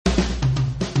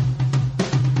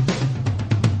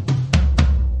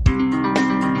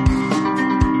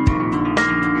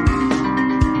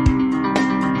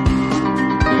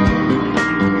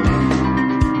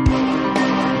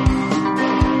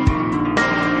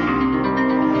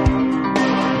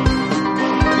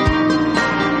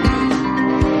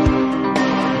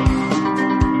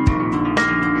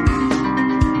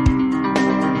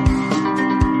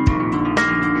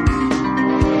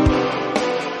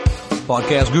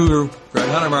podcast guru, Greg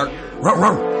Huntermark. Ruh,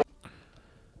 ruh.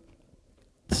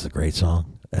 This is a great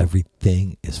song.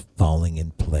 Everything is falling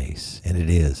in place. And it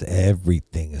is.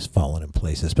 Everything is falling in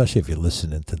place, especially if you're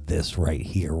listening to this right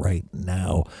here, right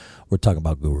now. We're talking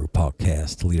about Guru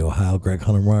Podcast, Toledo, Ohio. Greg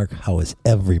Huntermark. How is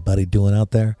everybody doing out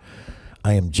there?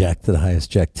 I am Jack to the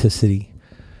highest Jackticity.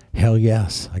 Hell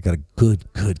yes. I got a good,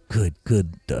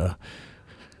 well,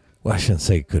 I shouldn't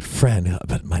say good friend,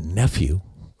 but my nephew,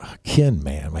 my kin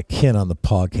on the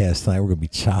podcast tonight. We're going to be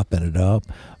chopping it up.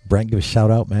 Brent, give a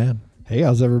shout out, man. Hey,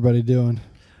 how's everybody doing?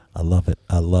 I love it,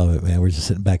 man. We're just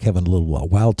sitting back having a little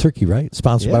Wild Turkey, right?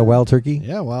 Sponsored by Wild Turkey.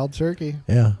 Yeah, Wild Turkey.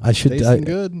 Yeah, I should. Tasting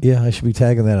good. Yeah, I should be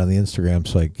tagging that on the Instagram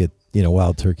so I get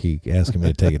Wild Turkey asking me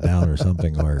to take it down or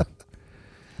something, or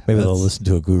maybe they'll listen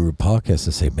to a Guru podcast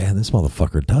and say, "Man, this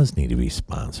motherfucker does need to be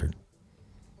sponsored."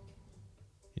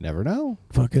 You never know.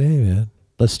 Fucking A, man.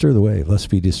 Let's stir the wave. Let's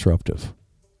be disruptive.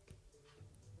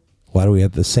 Why do we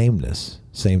have the sameness?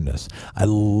 I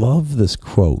love this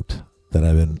quote that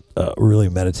I've been really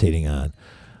meditating on.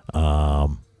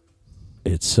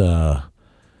 It's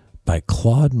by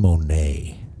Claude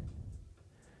Monet.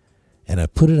 And I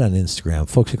put it on Instagram.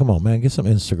 Folks, come on, man. Get some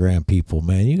Instagram people,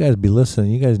 man. You guys be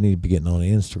listening. You guys need to be getting on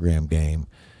the Instagram game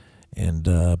and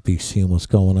be seeing what's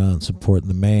going on, supporting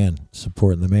the man.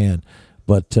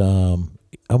 But I'm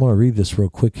going to read this real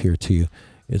quick here to you.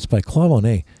 It's by Claude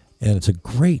Monet, and it's a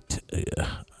great...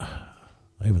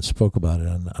 I even spoke about it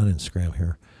on Instagram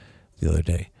here the other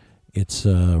day. It's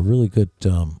a really good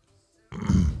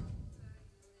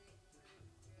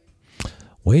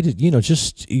way to,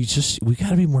 we got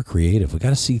to be more creative. We got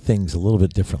to see things a little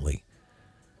bit differently.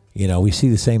 We see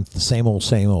the same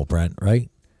old, Brent,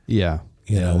 right? Yeah.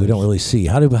 We don't really see.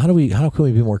 How can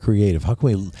we be more creative? How can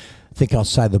we think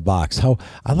outside the box?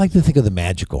 I like to think of the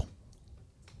magical.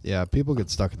 Yeah, people get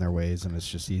stuck in their ways, and it's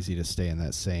just easy to stay in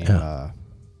that same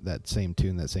that same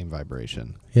tune, that same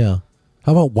vibration. Yeah.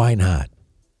 How about why not?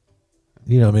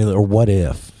 Or what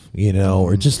if?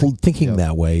 Or just thinking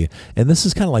that way. And this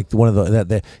is kind of like one of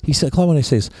that he said. Claude Monet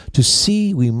says, "To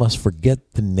see, we must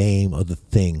forget the name of the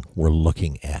thing we're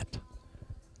looking at."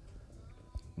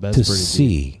 That's to pretty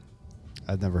see. Deep.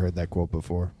 I've never heard that quote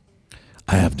before.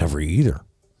 I have never either.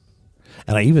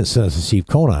 And I even said to Steve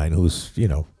Conine, who's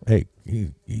hey,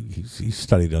 he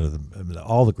studied under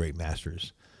all the great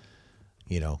masters.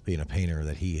 Being a painter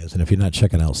that he is. And if you're not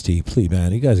checking out Steve, please,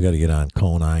 man, you guys got to get on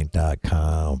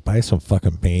conine.com. Buy some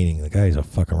fucking painting. The guy's a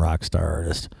fucking rock star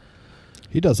artist.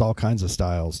 He does all kinds of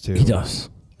styles, too. He does.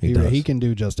 He can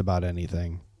do just about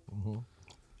anything. Mm-hmm.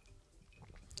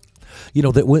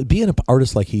 Being an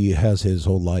artist like he has his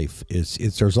whole life,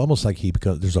 there's almost like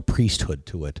there's a priesthood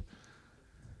to it.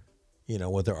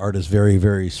 Where their art is very,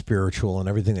 very spiritual and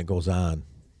everything that goes on,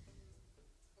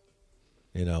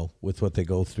 with what they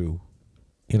go through.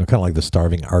 Kind of like the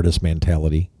starving artist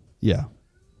mentality. Yeah.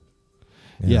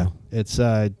 Yeah. It's,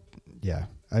 I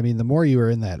mean, the more you are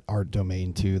in that art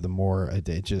domain, too, the more it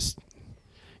just,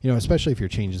 especially if you're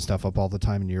changing stuff up all the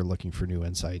time and you're looking for new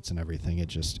insights and everything,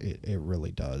 it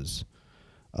really does.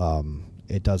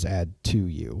 It does add to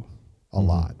you a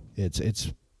lot.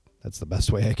 That's the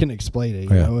best way I can explain it.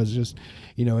 It's just,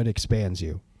 it expands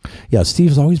you. Yeah,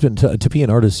 Steve's always been to be an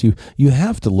artist. You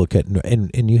have to look at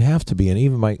and you have to be, and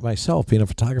even myself being a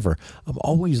photographer, I'm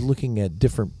always looking at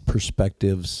different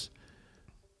perspectives,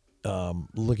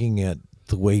 looking at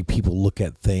the way people look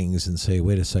at things and say,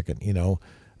 wait a second,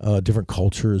 different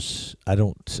cultures. I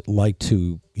don't like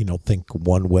to think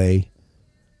one way.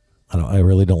 I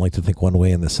really don't like to think one way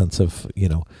in the sense of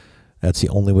that's the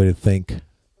only way to think.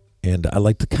 And I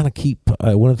like to kind of keep,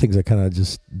 one of the things I kind of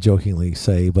just jokingly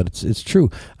say, but it's true.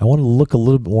 I want to look a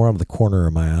little bit more out of the corner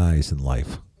of my eyes in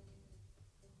life.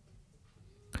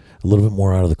 A little bit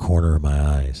more out of the corner of my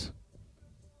eyes.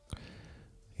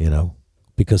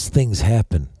 Because things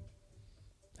happen.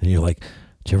 And you're like,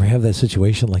 did you ever have that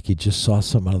situation like you just saw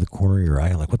something out of the corner of your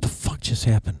eye? Like, what the fuck just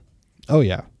happened? Oh,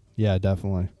 yeah. Yeah,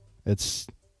 definitely. It's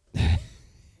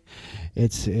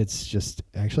just,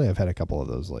 actually, I've had a couple of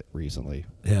those recently.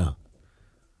 Yeah.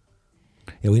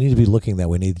 Yeah, we need to be looking that.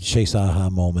 We need to chase aha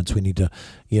moments. We need to,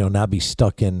 not be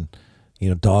stuck in,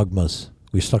 dogmas.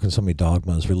 We're stuck in so many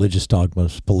dogmas, religious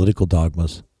dogmas, political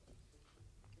dogmas.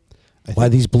 Why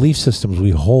these belief systems we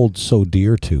hold so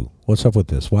dear to? What's up with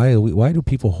this? Why do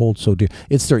people hold so dear?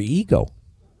 It's their ego.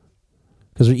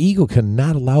 Because their ego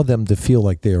cannot allow them to feel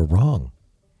like they are wrong.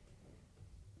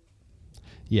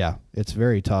 Yeah, it's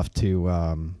very tough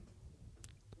to,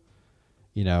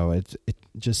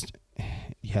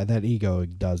 that ego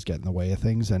does get in the way of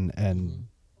things. And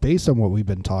based on what we've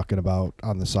been talking about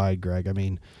on the side, Greg, I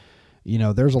mean,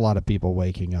 there's a lot of people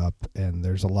waking up, and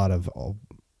there's a lot of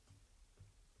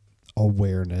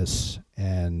awareness,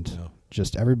 and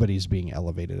just everybody's being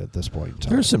elevated at this point in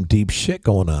time. There's some deep shit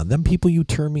going on. Them people you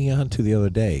turned me on to the other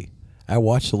day, I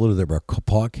watched a little of their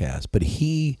podcast, but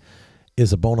he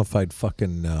is a bona fide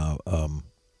fucking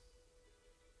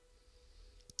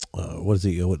what is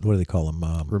he? What do they call him?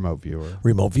 Remote viewer.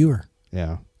 Remote viewer.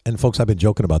 Yeah. And folks, I've been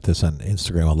joking about this on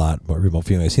Instagram a lot. About remote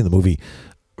viewing. I've seen the movie.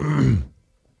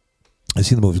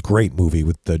 Great movie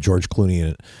with George Clooney in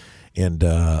it, and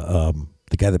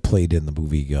the guy that played in the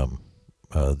movie,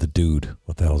 the dude.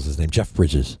 What the hell is his name? Jeff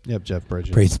Bridges. Yep, Jeff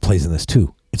Bridges. Plays in this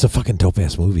too. It's a fucking dope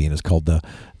ass movie, and it's called the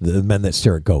Men That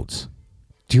Stare at Goats.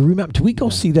 Do you remember? Did we go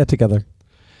see that together?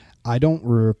 I don't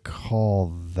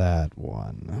recall that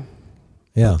one.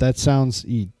 Yeah, but that sounds.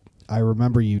 I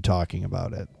remember you talking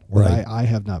about it. Right. I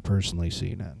have not personally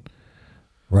seen it.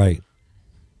 Right.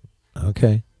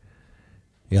 Okay.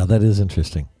 Yeah, that is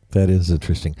interesting. It's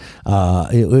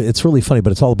really funny,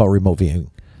 but it's all about remote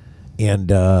viewing. And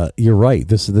you're right.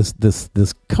 This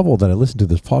couple that I listened to,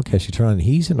 this podcast you turn on,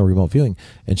 he's into remote viewing,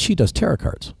 and she does tarot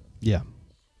cards. Yeah.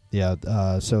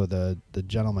 So the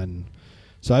gentleman.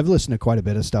 So I've listened to quite a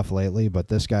bit of stuff lately, but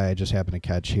this guy I just happened to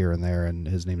catch here and there, and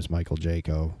his name is Michael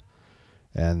Jaco.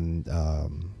 And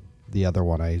the other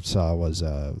one I saw was,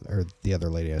 or the other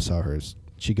lady I saw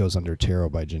she goes under Tarot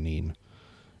by Janine,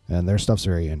 and their stuff's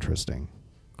very interesting.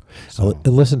 So. I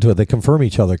listen to it. They confirm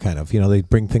each other, kind of. They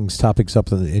bring topics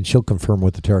up, and she'll confirm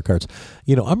with the tarot cards.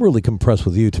 I'm really impressed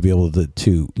with you to be able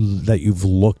to that you've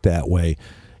looked that way.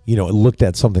 Looked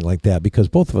at something like that, because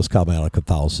both of us come out of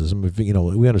Catholicism.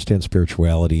 We understand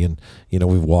spirituality, and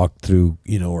we've walked through,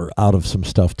 or out of some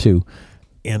stuff too,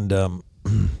 and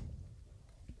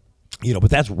but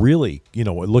that's really,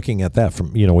 looking at that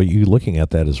from, what you looking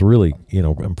at that is really,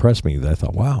 impressed me. I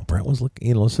thought, wow, Brent was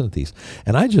listening to these,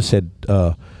 and I just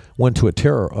went to a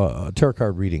tarot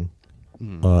card reading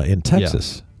in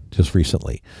Texas just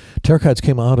recently. Tarot cards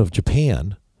came out of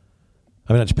Japan.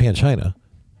 I mean, not Japan, China.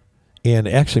 And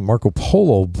actually, Marco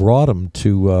Polo brought them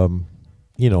to,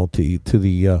 to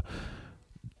the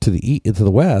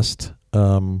West,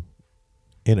 and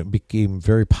it became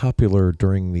very popular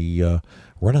during the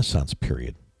Renaissance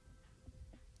period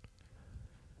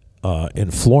in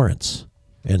Florence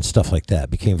and stuff like that.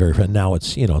 Became very. Now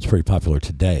it's it's pretty popular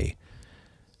today.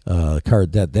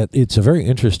 Card that it's a very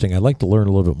interesting. I'd like to learn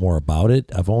a little bit more about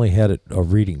it. I've only had a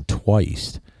reading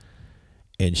twice,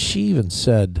 and she even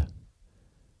said.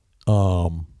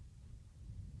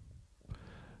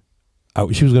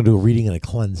 She was going to do a reading and a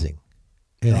cleansing,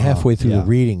 and halfway through the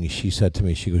reading, she said to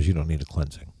me, "She goes, you don't need a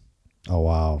cleansing." Oh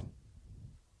wow,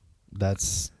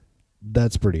 that's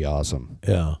pretty awesome.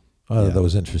 Yeah, that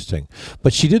was interesting.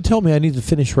 But she did tell me I need to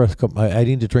finish. I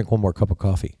need to drink one more cup of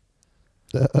coffee,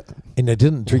 and I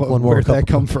didn't drink one more. Where'd that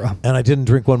come from? And I didn't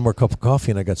drink one more cup of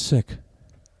coffee, and I got sick.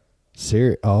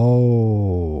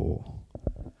 Oh,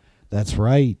 that's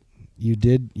right. You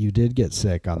did get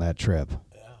sick on that trip.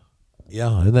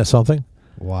 Yeah, isn't that something?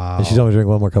 Wow. And she told me to drink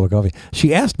one more cup of coffee.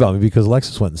 She asked about me because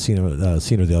Alexis went and seen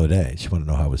her the other day. She wanted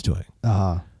to know how I was doing.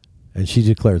 And she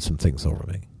declared some things over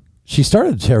me. She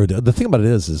started tarot. The thing about it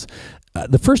is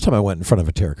the first time I went in front of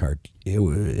a tarot card, it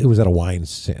was at a wine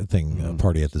thing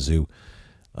party at the zoo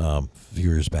a few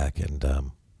years back, and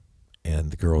the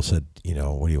girl said,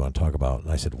 what do you want to talk about?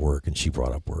 And I said work, and she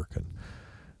brought up work, and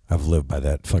I've lived by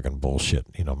that fucking bullshit.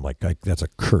 I'm like, that's a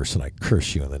curse, and I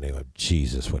curse you in the name of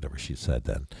Jesus, whatever she said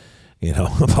then,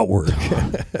 about work.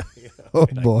 Oh,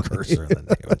 boy. I curse her in the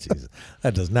name of Jesus.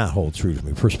 That does not hold true to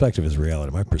me. Perspective is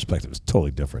reality. My perspective is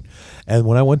totally different. And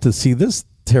when I went to see this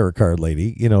tarot card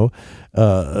lady,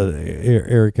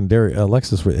 Eric and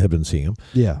Alexis had been seeing him.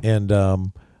 Yeah. And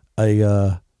I'm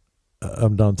down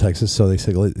in Texas, so they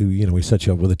said, we set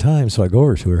you up with a time. So I go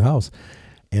over to her house.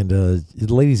 And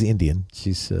the lady's Indian.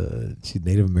 She's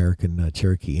Native American,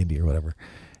 Cherokee Indian or whatever.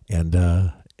 And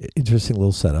interesting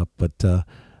little setup. But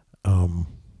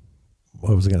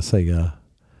what was I going to say?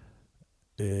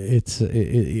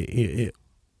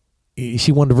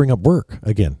 She wanted to bring up work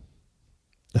again.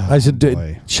 I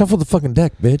said, shuffle the fucking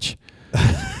deck, bitch.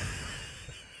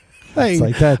 Hey, it's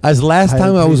like that. As last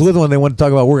time I was with one, they wanted to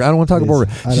talk about work. I don't want to talk about work.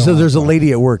 She said, "There's a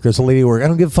lady at work. There's a lady at work. I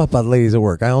don't give a fuck about ladies at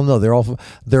work. I don't know. They're all,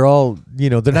 they're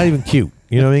not even cute.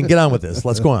 You know what I mean? Get on with this.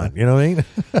 Let's go on. You know what I mean?"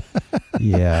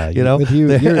 Yeah, with you,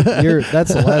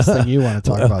 that's the last thing you want to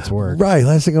talk about is work, right?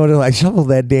 Last thing I want to do, I shuffle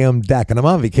that damn deck, and I'm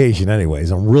on vacation anyways.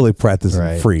 I'm really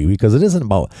practicing free because it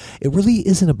really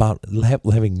isn't about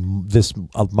having this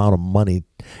amount of money.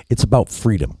 It's about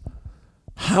freedom.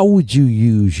 How would you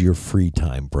use your free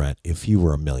time, Brent, if you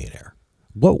were a millionaire?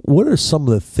 What are some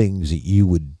of the things that you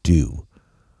would do?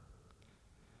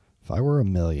 If I were a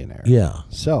millionaire. Yeah.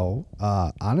 So,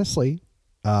 honestly,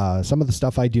 some of the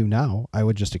stuff I do now, I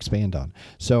would just expand on.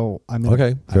 So I'm in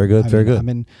okay. Very good. Very good. I'm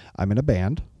in a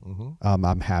band. Mm-hmm.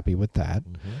 I'm happy with that.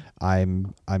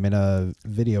 Mm-hmm. I'm in a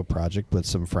video project with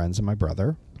some friends and my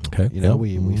brother. Okay. You know,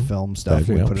 we film stuff.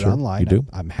 We put it online. You do.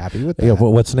 I'm happy with that. Yeah.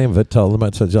 Well, what's the name of it? Tell them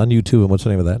it's on YouTube. And what's the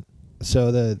name of that?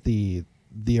 So the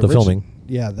filming.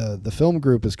 Yeah, the film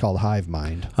group is called Hive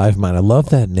Mind. Hive Mind. I love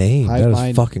that name. Hive that is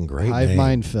Mind, fucking great. Hive name.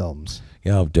 Mind Films.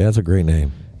 Yeah, that's a great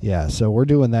name. Yeah, so we're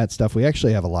doing that stuff. We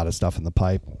actually have a lot of stuff in the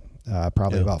pipe.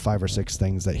 Probably about 5 or 6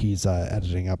 things that he's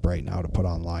editing up right now to put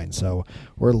online. So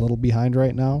we're a little behind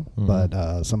right now,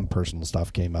 but some personal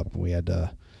stuff came up. We had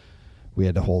to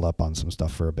hold up on some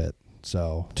stuff for a bit.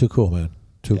 So too cool, man.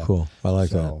 Too cool. I like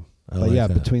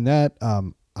that. Between that,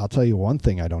 I'll tell you one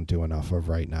thing I don't do enough of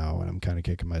right now, and I'm kind of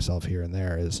kicking myself here and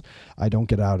there, is I don't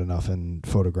get out enough and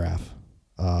photograph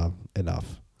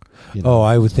enough. You know? Oh,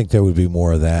 I would think there would be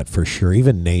more of that for sure.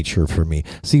 Even nature for me.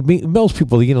 See, most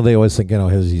people, you know, they always think, you know,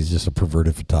 he's just a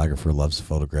perverted photographer, loves to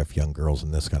photograph young girls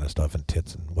and this kind of stuff and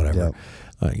tits and whatever.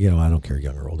 Yep. You know, I don't care,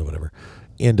 young or old or whatever.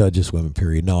 And just women,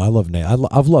 period. No, I love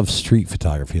I've loved street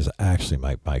photography. Is actually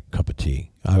my cup of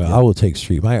tea. I will take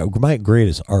street. My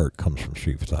greatest art comes from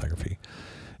street photography.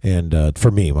 And for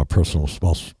me, my personal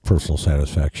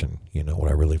satisfaction, you know, what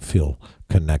I really feel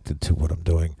connected to what I'm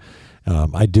doing.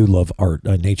 I do love art,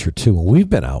 nature too. And we've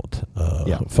been out,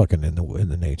 fucking in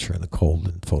the nature and the cold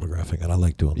and photographing, and I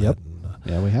like doing that. And,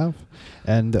 yeah, we have.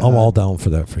 And I'm all down for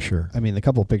that for sure. I mean, the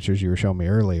couple of pictures you were showing me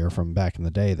earlier from back in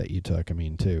the day that you took, I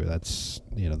mean, too, that's,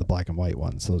 you know, the black and white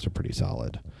ones. Those are pretty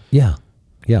solid. Yeah.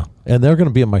 Yeah. And they're going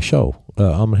to be in my show. I'm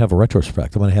going to have a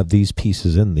retrospect. I'm going to have these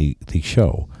pieces in the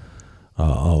show.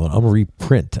 I'm going to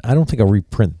reprint. I don't think I'll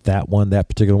reprint that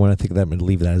particular one. I think that I'm going to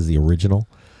leave that as the original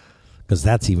because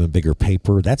that's even bigger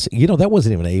paper. That's, you know, that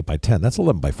wasn't even an 8x10. That's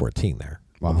 11x14 there.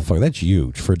 Wow. That's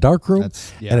huge. For a darkroom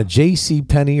and a J.C.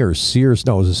 Penney or Sears.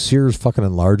 No, it was a Sears fucking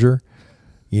enlarger.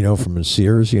 You know, from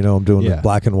Sears, you know, I'm doing the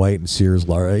black and white and Sears,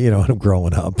 you know, I'm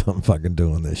growing up. I'm fucking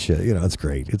doing this shit. You know, it's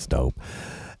great. It's dope.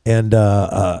 And,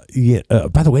 by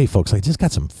the way, folks, I just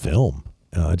got some film.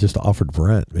 I just offered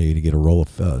Brent maybe to get a roll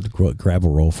of, grab a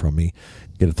roll from me,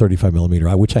 get a 35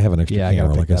 millimeter, which I have an extra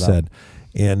camera, like I said.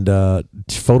 And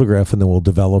photograph, and then we'll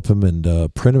develop them and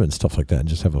print them and stuff like that, and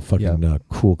just have a fucking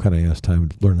cool kind of ass time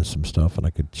learning some stuff, and I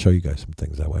could show you guys some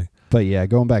things that way. But yeah,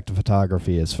 going back to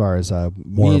photography, as far as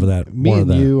me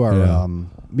and you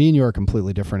are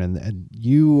completely different, and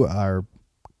you are,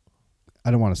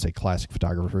 I don't want to say classic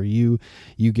photographer. You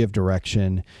give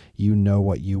direction. You know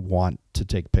what you want to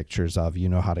take pictures of. You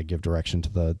know how to give direction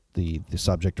to the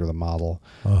subject or the model.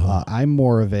 I'm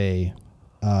more of a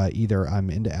either I'm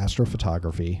into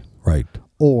astrophotography, right,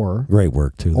 or great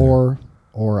work too,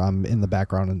 or I'm in the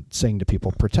background and saying to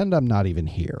people, pretend I'm not even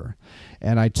here,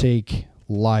 and I take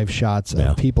live shots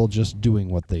of people just doing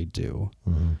what they do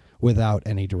without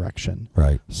any direction.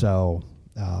 Right. So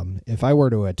if I were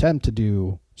to attempt to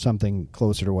do something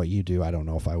closer to what you do, I don't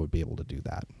know if I would be able to do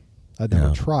that. I've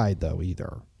never tried though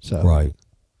either. So right.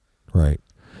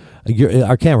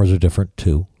 Our cameras are different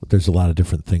too. There's a lot of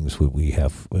different things we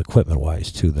have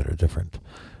equipment-wise too that are different,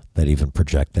 that even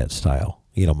project that style.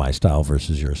 You know, my style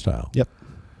versus your style. Yep.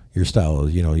 Your style,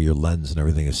 you know, your lens and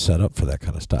everything is set up for that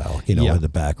kind of style. You know, in the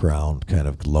background, kind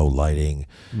of low lighting.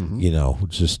 You know,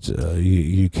 just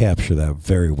you capture that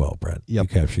very well, Brent.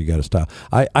 Yep. You got a style.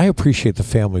 I appreciate the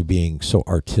family being so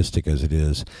artistic as it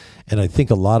is, and I think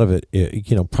a lot of it,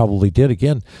 you know, probably did.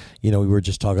 Again, you know, we were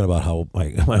just talking about how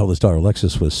my oldest daughter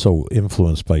Alexis was so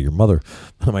influenced by your mother,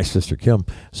 my sister Kim.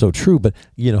 So true, but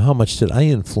you know, how much did I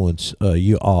influence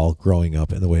you all growing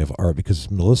up in the way of art?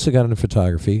 Because Melissa got into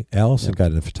photography, Allison got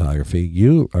into photography.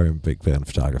 You are a big fan of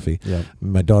photography. Yep.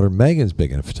 My daughter Megan's big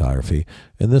into photography,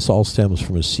 and this all stems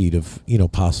from a seed of, you know,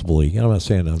 possibly. You know, I'm not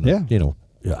saying, you know,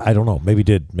 I don't know. Maybe it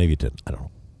didn't. I don't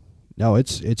know. No,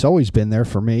 it's always been there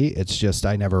for me. It's just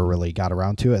I never really got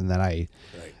around to it, and then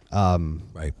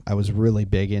I was really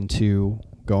big into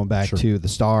going back to the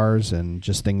stars and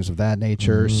just things of that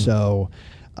nature. So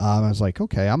I was like,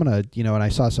 okay, I'm gonna, you know, and I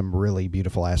saw some really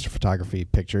beautiful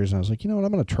astrophotography pictures, and I was like, you know what,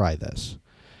 I'm gonna try this.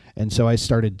 And so I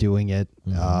started doing it,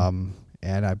 and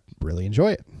I really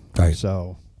enjoy it. Right.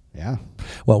 So, yeah.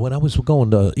 Well, when I was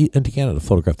going to Indiana to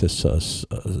photograph this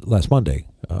last Monday,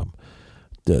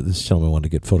 this gentleman wanted to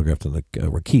get photographed in the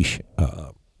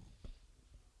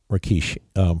Rakesh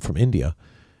from India.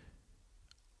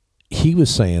 He was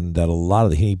saying that a lot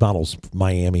of he models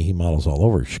Miami, he models all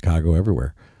over, Chicago,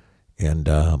 everywhere.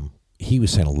 And he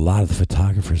was saying a lot of the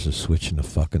photographers are switching to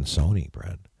fucking Sony,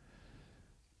 Brad.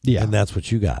 Yeah. And that's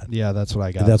what you got. Yeah, that's what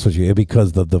I got. And that's what you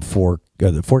because the 4K or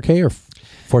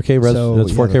 4K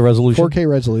that's 4K resolution. 4K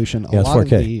resolution. Yeah, it's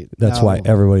 4K. That's why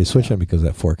everybody's switching because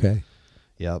of that 4K.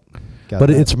 Yep. But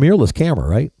it's a mirrorless camera,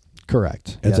 right?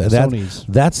 Correct.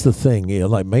 That's the thing. You know,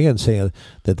 like Megan's saying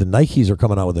that the Nikes are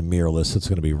coming out with a mirrorless. It's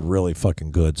going to be really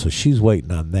fucking good. So she's waiting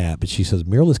on that. But she says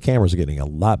mirrorless cameras are getting a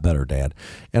lot better, Dad.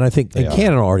 And I think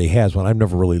Canon already has one. I've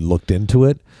never really looked into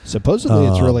it. Supposedly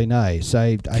it's really nice.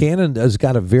 Canon has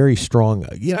got a very strong.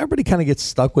 You know, everybody kind of gets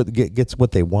stuck with gets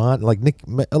what they want. Like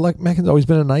Megan's always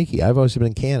been a Nike. I've always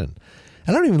been a Canon.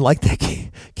 I don't even like that.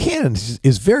 Canon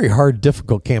is very hard,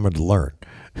 difficult camera to learn.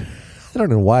 I don't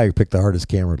know why I picked the hardest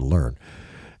camera to learn.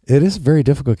 It is a very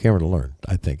difficult camera to learn,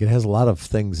 I think. It has a lot of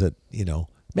things that, you know,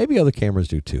 maybe other cameras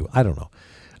do too. I don't know.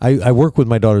 I work with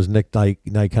my daughter's Nikon,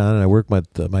 and I work with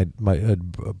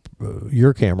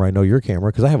your camera. I know your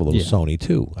camera because I have a little Sony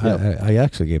too. Yep. I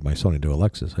actually gave my Sony to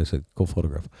Alexis. I said, go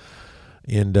photograph.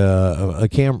 And a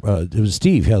camera, it was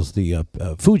Steve, has the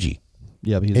Fuji.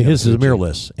 Yeah, and his is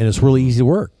mirrorless, and it's really easy to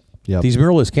work. Yep. These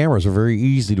mirrorless cameras are very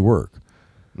easy to work.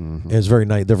 Mm-hmm. And it's very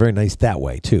nice. They're very nice that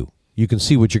way too. You can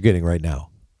see what you're getting right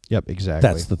now. Yep, exactly.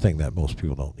 That's the thing that most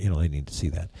people don't. You know, they need to see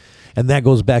that. And that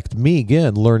goes back to me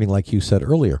again, learning, like you said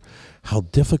earlier, how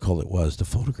difficult it was to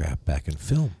photograph back in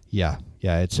film. Yeah.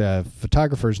 It's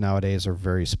photographers nowadays are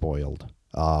very spoiled.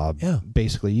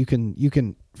 Basically, you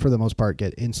can for the most part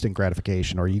get instant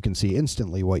gratification, or you can see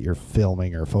instantly what you're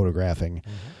filming or photographing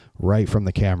right from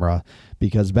the camera.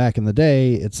 Because back in the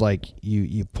day, it's like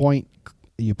you point,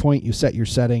 you set your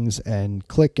settings and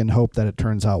click and hope that it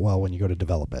turns out well when you go to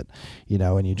develop it, you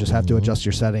know, and you just have to adjust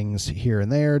your settings here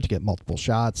and there to get multiple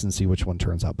shots and see which one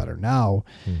turns out better. Now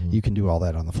you can do all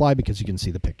that on the fly because you can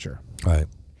see the picture. Right.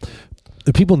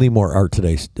 People need more art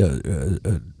today,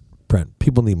 Brent.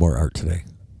 People need more art today.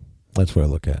 That's what I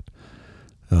look at.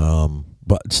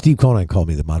 But Steve Conine called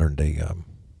me the modern day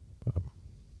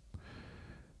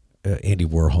Andy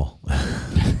Warhol.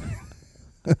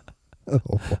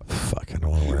 Fuck, I don't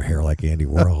want to wear hair like Andy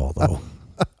Warhol, though.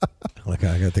 Like,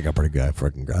 I think I'm pretty good.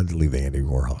 I'd leave the Andy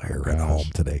Warhol hair at home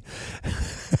today.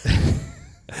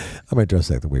 I might dress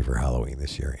like the way for Halloween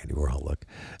this year, Andy Warhol look.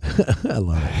 I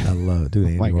love it. I love it.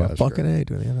 Doing Andy Warhol. Fucking A,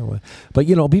 doing the other way. But,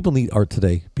 you know, people need art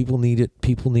today. People need it.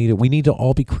 People need it. We need to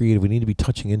all be creative. We need to be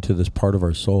touching into this part of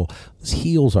our soul. This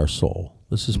heals our soul.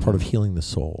 This is part of healing the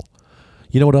soul.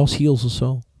 You know what else heals the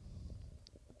soul?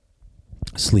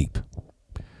 Sleep.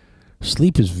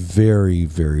 Sleep is very,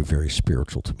 very, very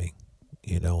spiritual to me.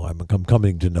 You know, I'm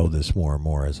coming to know this more and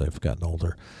more as I've gotten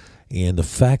older. And the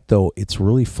fact, though, it's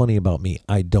really funny about me,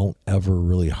 I don't ever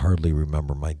really hardly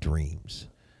remember my dreams.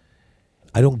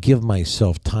 I don't give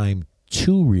myself time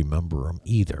to remember them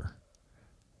either.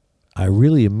 I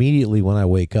really immediately, when I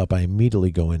wake up, I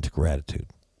immediately go into gratitude.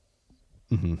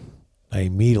 Mm-hmm. I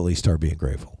immediately start being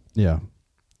grateful. Yeah.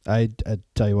 I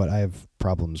tell you what, I have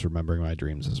problems remembering my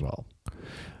dreams as well.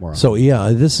 So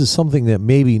yeah, this is something that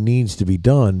maybe needs to be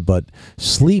done, but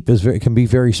sleep can be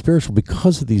very spiritual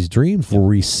because of these dreams we're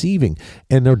receiving,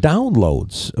 and they're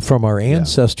downloads from our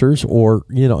ancestors, or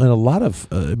you know, and a lot of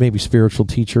maybe spiritual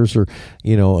teachers, or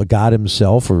you know, a God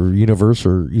Himself, or universe,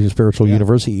 or spiritual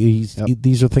universe.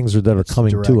 These are things that are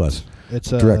coming direct. To us. It's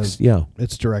direct,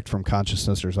 it's direct from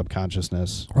consciousness or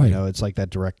subconsciousness. Right. You know, it's like that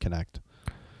direct connect.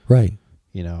 Right.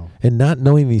 You know, and not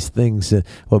knowing these things,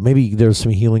 well, maybe there's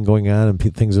some healing going on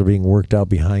and things are being worked out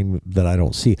behind that I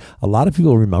don't see. A lot of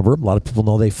people remember them. A lot of people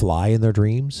know they fly in their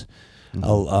dreams.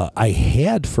 Mm-hmm. I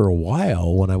had for a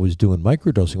while when I was doing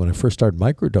microdosing, when I first started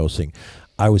microdosing,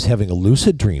 I was having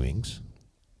lucid dreamings.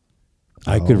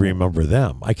 I could remember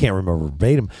them. I can't remember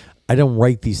verbatim. I don't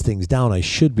write these things down. I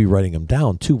should be writing them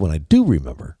down, too, when I do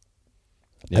remember.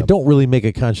 Yep. I don't really make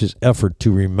a conscious effort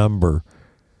to remember.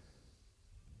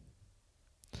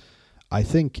 I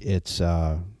think it's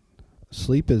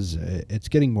sleep it's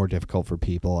getting more difficult for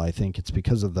people. I think it's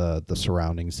because of the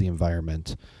surroundings, the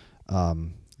environment.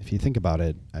 If you think about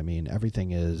it, I mean,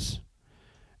 everything is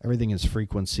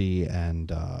frequency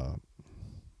and what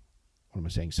am I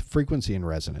saying? Frequency and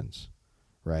resonance,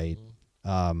 right?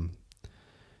 Mm-hmm.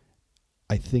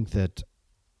 I think that,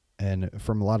 and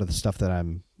from a lot of the stuff that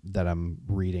I'm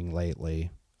reading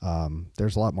lately,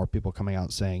 there's a lot more people coming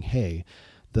out saying, hey.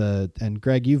 And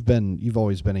Greg, you've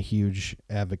always been a huge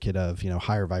advocate of, you know,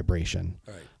 higher vibration,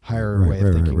 higher way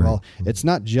of thinking. Well, it's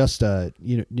not just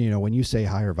you know, when you say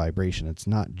higher vibration, it's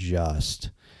not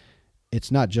just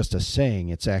a saying.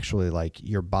 It's actually like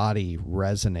your body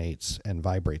resonates and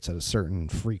vibrates at a certain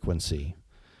frequency.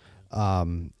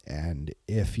 And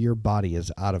if your body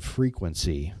is out of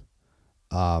frequency,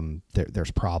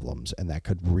 there's problems, and that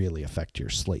could really affect your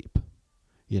sleep.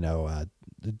 You know,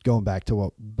 going back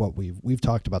to what we've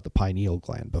talked about the pineal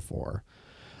gland before.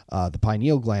 The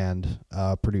pineal gland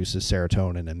produces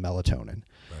serotonin and melatonin,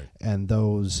 Right. and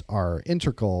those are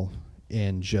integral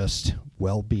in just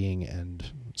well-being and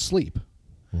sleep.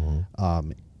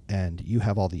 Mm-hmm. And you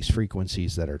have all these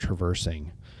frequencies that are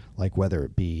traversing, like whether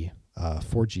it be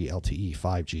 4G, LTE,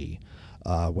 5G,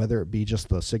 whether it be just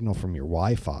the signal from your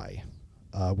Wi-Fi,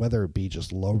 whether it be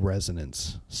just low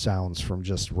resonance sounds from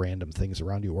just random things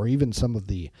around you, or even some of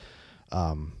the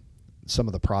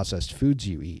processed foods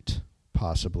you eat,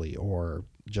 possibly, or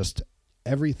just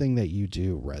everything that you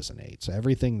do resonates.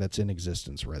 Everything that's in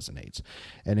existence resonates.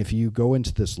 And if you go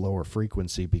into this lower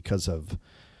frequency because of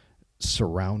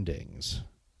surroundings,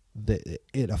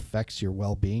 it affects your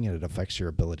well-being and it affects your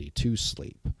ability to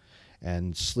sleep.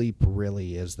 And sleep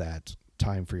really is that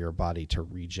time for your body to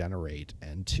regenerate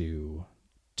and to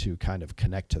kind of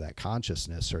connect to that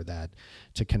consciousness, or that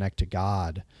to connect to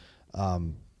God.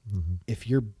 If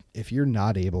you're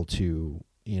not able to,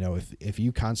 if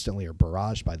you constantly are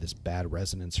barraged by this bad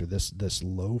resonance or this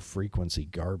low frequency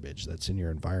garbage that's in your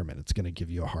environment, it's going to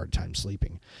give you a hard time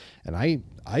sleeping. And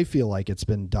I feel like it's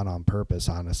been done on purpose.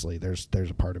 Honestly, there's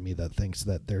a part of me that thinks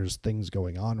that there's things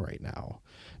going on right now,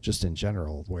 just in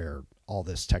general, where all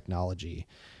this technology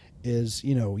is,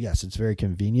 yes, it's very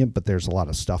convenient, but there's a lot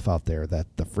of stuff out there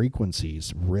that the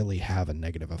frequencies really have a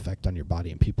negative effect on your body,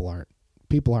 and people aren't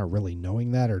really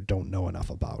knowing that, or don't know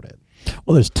enough about it.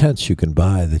 Well, there's tents you can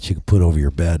buy that you can put over your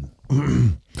bed,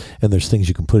 and there's things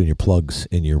you can put in your plugs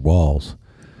in your walls.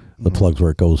 The plugs where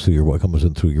it goes through what comes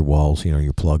in through your walls,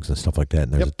 your plugs and stuff like that.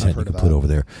 And there's a tent you can put over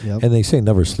there. Yep. And they say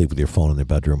never sleep with your phone in the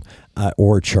bedroom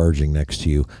or charging next to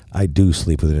you. I do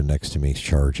sleep with it next to me,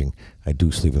 charging. I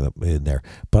do sleep with it in there.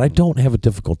 But I don't have a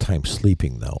difficult time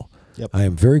sleeping, though. Yep. I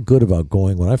am very good about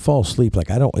going, when I fall asleep, like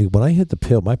when I hit the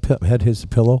pillow, my head hits the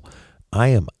pillow, I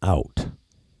am out.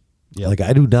 Yep. Like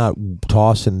I do not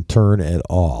toss and turn at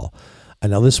all.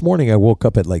 And now this morning I woke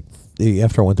up at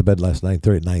after I went to bed last night,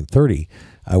 9:30,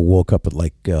 I woke up at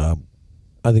I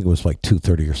think it was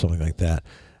 2:30 or something like that.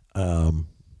 I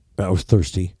was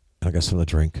thirsty. I got something to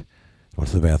drink. Went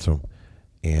to the bathroom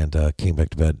and came back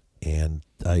to bed. And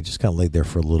I just kind of laid there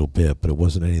for a little bit, but it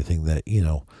wasn't anything that,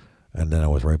 and then I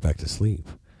was right back to sleep.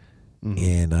 Mm-hmm.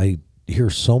 And I hear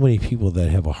so many people that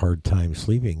have a hard time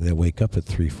sleeping that wake up at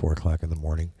 3, 4 o'clock in the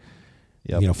morning.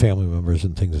 Yep. Family members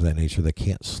and things of that nature that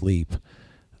can't sleep,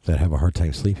 that have a hard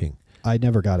time sleeping. I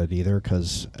never got it either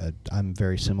because I'm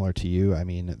very similar to you. I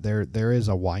mean, there is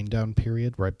a wind down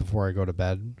period right before I go to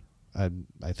bed. I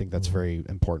think that's very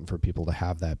important for people to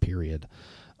have that period.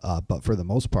 But for the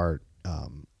most part,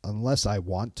 unless I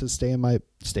want to stay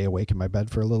awake in my bed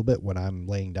for a little bit when I'm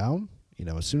laying down,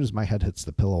 as soon as my head hits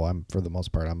the pillow, for the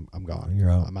most part, I'm gone.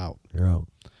 You're out. I'm out. You're out.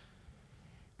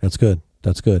 That's good.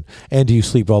 That's good. And do you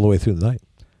sleep all the way through the night?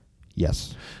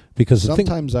 Yes. Because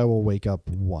sometimes I will wake up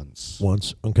once.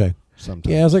 Once, okay.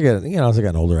 Sometimes. Yeah, as I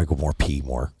get older, I go pee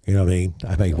more. You know what I mean?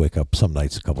 I may wake up some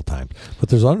nights a couple times, but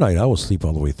there's other night I will sleep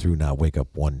all the way through, not wake up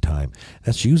one time.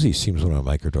 That's usually seems when I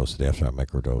microdose. The day after I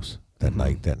microdose, that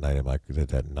night that I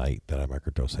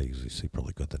microdose, I usually sleep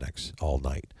really good all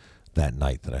night. That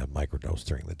night that I have microdose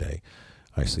during the day,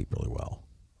 I sleep really well.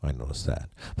 I notice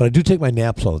that, but I do take my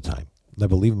naps all the time. I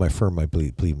believe in I firmly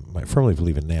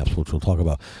believe in naps, which we'll talk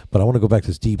about. But I want to go back to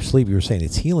this deep sleep. You were saying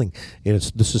it's healing.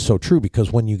 This is so true,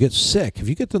 because when you get sick, if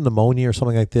you get the pneumonia or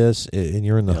something like this, and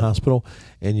you're in the hospital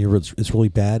and it's really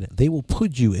bad, they will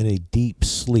put you in a deep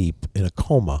sleep, in a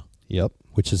coma. Yep.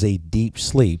 Which is a deep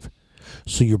sleep,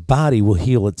 so your body will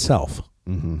heal itself.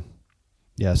 Mm-hmm.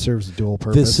 Yeah, it serves a dual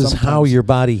purpose. This is how your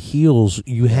body heals.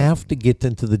 You have to get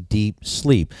into the deep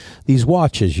sleep. These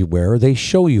watches you wear, they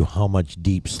show you how much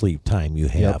deep sleep time you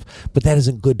have. But that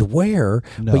isn't good to wear.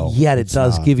 No, but yet it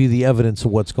does not. give you the evidence of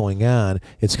what's going on.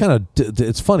 It's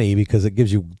it's funny because it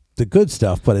gives you the good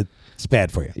stuff, but it's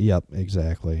bad for you. Yep,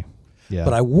 exactly. Yeah.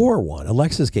 But I wore one.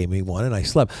 Alexis gave me one, and I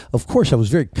slept. Of course, I was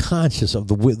very conscious of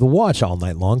the watch all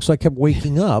night long, so I kept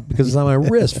waking up because it's on my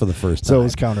wrist for the first time. So it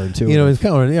was counterintuitive. It's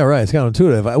it's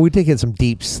counterintuitive. We take in some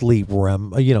deep sleep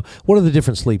REM. What are the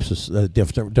different sleeps?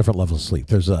 Different levels of sleep.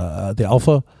 There's the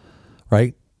alpha,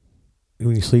 right?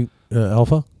 When you sleep,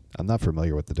 alpha. I'm not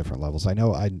familiar with the different levels. I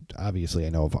know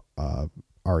of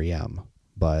REM,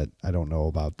 but I don't know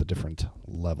about the different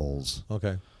levels.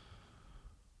 Okay.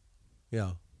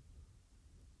 Yeah.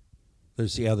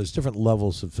 There's different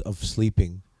levels of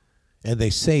sleeping, and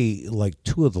they say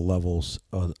two of the levels,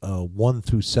 1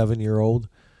 through 7-year-old,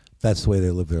 that's the way they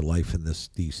live their life in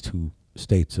these two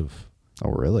states of.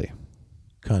 Oh, really?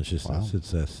 Consciousness.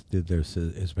 Wow.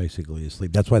 It's basically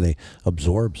asleep. That's why they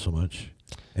absorb so much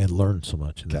and learn so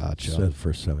much in Gotcha. the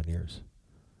first 7 years.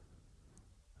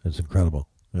 It's incredible,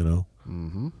 you know.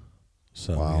 Mm-hmm.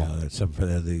 So Wow. yeah, it's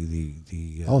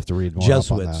the I'll have to read more up on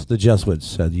Jesuits. that. The Jesuits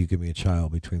said, "You give me a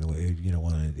child between the age,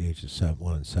 one and the age of 7,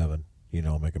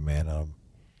 I'll make a man out of him."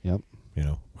 Yep.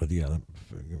 But yeah,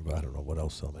 I don't know what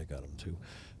else they'll make out of him too.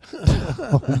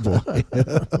 Oh boy.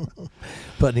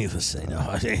 But needless to say, no,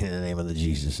 in the name of the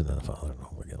Jesus and the Father and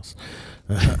nobody else.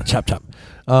 Chop chop.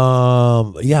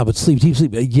 Yeah, but sleep, deep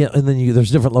sleep. Yeah, and then there's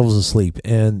different levels of sleep,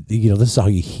 and this is how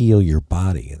you heal your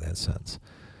body in that sense.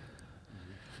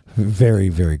 Very,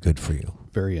 very good for you.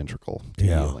 Very integral to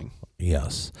Yeah. healing.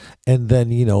 Yes, and then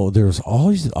there's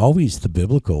always the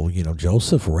biblical.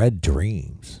 Joseph read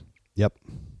dreams. Yep.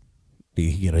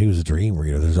 He was a dream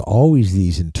reader. There's always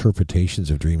these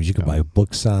interpretations of dreams. You can buy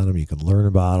books on them. You can learn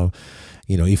about them.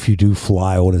 If you do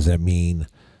fly, what does that mean?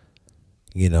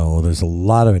 There's a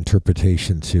lot of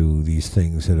interpretation to these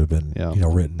things that have been,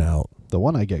 written out. The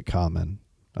one I get common,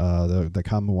 the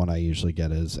common one I usually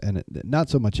get is, and not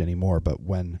so much anymore, but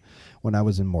when I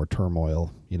was in more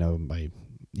turmoil,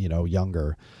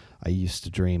 younger, I used to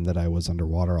dream that I was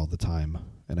underwater all the time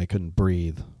and I couldn't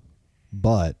breathe.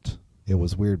 But it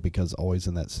was weird because always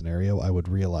in that scenario, I would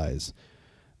realize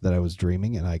that I was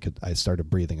dreaming and I started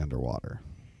breathing underwater.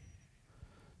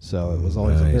 So it was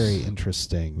always a very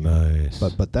interesting. Nice.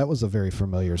 But that was a very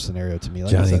familiar scenario to me.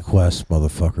 Like Johnny Quest,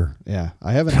 motherfucker. Yeah,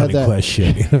 I haven't Johnny had that. Quest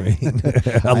shit. You know what I mean?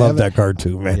 I love that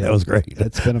cartoon, man. Yeah, that was great.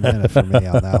 It's been a minute for me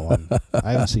on that one.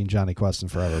 I haven't seen Johnny Quest in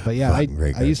forever. But yeah,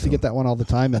 I used to get that one all the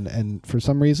time, and for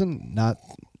some reason,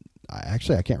 I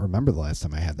can't remember the last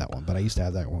time I had that one, but I used to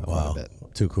have that one quite a bit.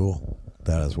 Too cool.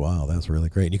 That is wow. That's really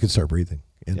great. And you can start breathing.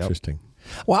 Interesting.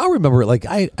 Yep. Well, I remember, like,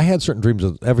 I had certain dreams.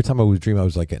 Every time I would dream, I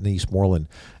was like in Eastmoreland,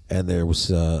 and there was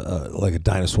like a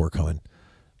dinosaur coming,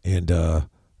 and then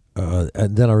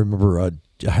I remember a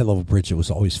high-level bridge that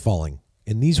was always falling.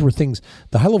 And these were things.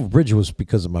 The high-level bridge was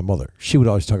because of my mother. She would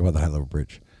always talk about the high-level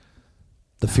bridge.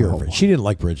 The fear of it. She didn't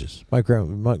like bridges. Your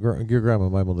grandma,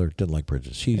 my mother didn't like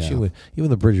bridges. She would, even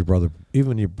the bridge your brother,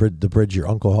 the bridge your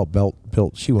uncle helped built.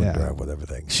 She wouldn't drive with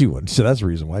everything. She wouldn't. So that's the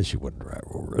reason why she wouldn't drive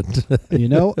over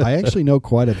it. I actually know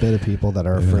quite a bit of people that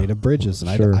are afraid of bridges, and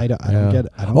I don't get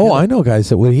it. I know guys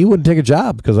that he wouldn't take a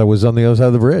job because I was on the other side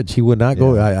of the bridge. He would not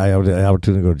go. I had the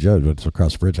opportunity to go to judge, but it's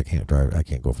across the bridge. I can't drive. I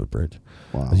can't go for the bridge.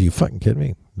 Wow. Are you fucking kidding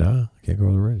me? No, I can't go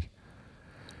over the bridge.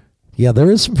 Yeah,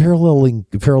 there is some paralyzing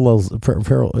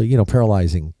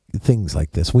things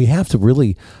like this. We have to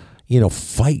really,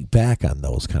 fight back on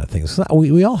those kind of things.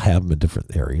 We all have them in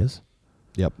different areas.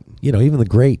 Yep. Even the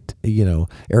great,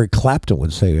 Eric Clapton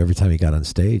would say every time he got on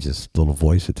stage, this little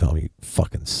voice would tell him, "You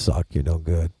fucking suck. You're no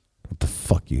good. What the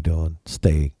fuck you doing?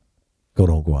 Stay.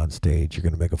 Don't go on stage. You're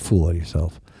going to make a fool out of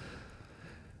yourself."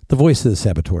 The voice of the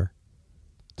saboteur.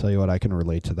 Tell you what, I can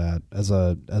relate to that as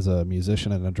a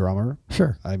musician and a drummer.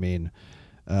 Sure. I mean,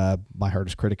 my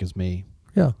hardest critic is me.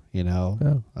 Yeah.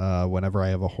 Whenever I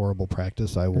have a horrible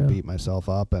practice, I will beat myself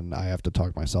up, and I have to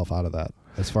talk myself out of that.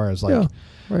 As far as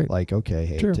okay,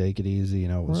 hey, take it easy.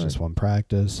 It was just one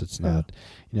practice. It's not,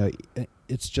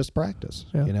 it's just practice.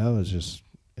 Yeah.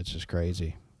 It's just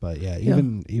crazy. But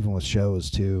even with shows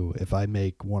too, if I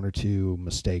make one or two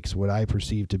mistakes, what I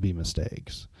perceive to be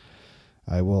mistakes,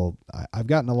 I've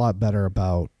gotten a lot better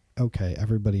about, okay,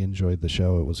 everybody enjoyed the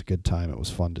show. It was a good time. It was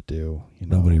fun to do.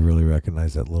 Nobody really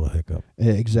recognized that little hiccup.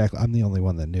 Exactly. I'm the only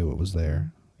one that knew it was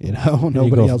there.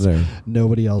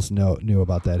 Nobody else knew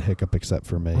about that hiccup except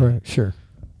for me. Right.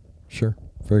 Sure.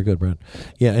 Very good, Brent.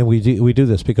 Yeah, and we do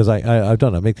this because I've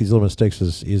done it. I make these little mistakes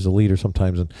as a leader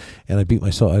sometimes, and I beat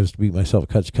myself. I used to beat myself,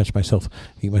 catch myself,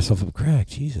 beat myself up. Craig,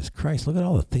 Jesus Christ, look at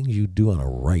all the things you do on a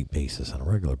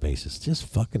regular basis. Just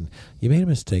fucking, you made a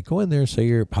mistake. Go in there and say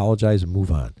you apologize and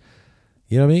move on.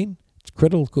 You know what I mean? It's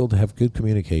critical to have good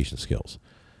communication skills.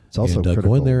 It's also critical.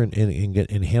 Go in there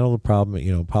and handle the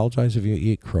problem. Apologize if you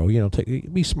eat crow.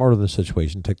 Be smart in the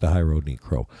situation. Take the high road and eat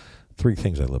crow. 3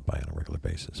 things I live by on a regular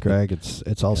basis. Greg,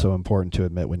 it's also important to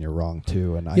admit when you're wrong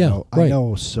too, and I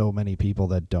know so many people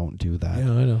that don't do that.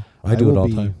 Yeah, I know. I do it all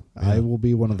the time. I will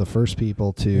be one of the first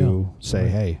people to say,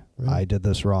 "Hey, I did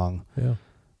this wrong. Yeah,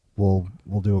 we'll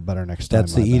do it better next time."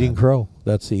 That's the eating crow.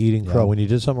 That's the eating crow. When you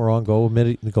did something wrong, go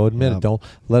admit it. Don't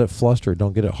let it fluster.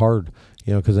 Don't get it hard.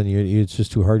 Because then it's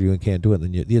just too hard. You can't do it.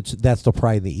 And then that's the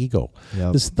pride and the ego.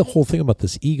 Yep. This is the whole thing about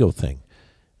this ego thing.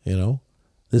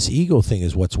 This ego thing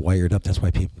is what's wired up. That's why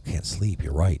people can't sleep.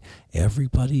 You're right.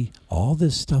 Everybody, all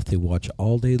this stuff they watch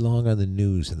all day long on the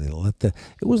news, and they it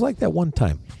was like that one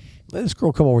time. This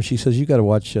girl come over. She says, "You got to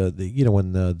watch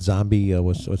when the zombie.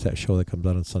 What's that show that comes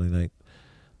out on Sunday night?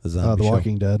 The zombie The show.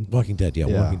 Walking Dead. Walking Dead, yeah,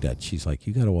 Yeah. Walking Dead. She's like,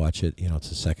 you got to watch it. It's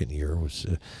the second year. It was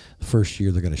the first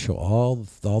year they're going to show all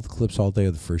the clips all day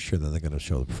of the first year. Then they're going to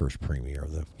show the first premiere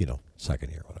of the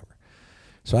second year, whatever.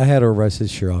 So I had her over. I said,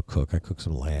 sure, I'll cook. I cooked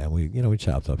some lamb. We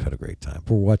chopped up, had a great time.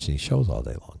 But we're watching these shows all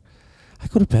day long. I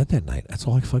go to bed that night. That's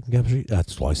all I fucking got.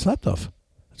 That's all I slept of.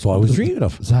 That's all I was dreaming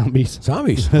of. Zombies.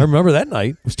 Zombies. I remember that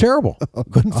night. It was terrible.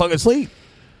 Couldn't fucking sleep.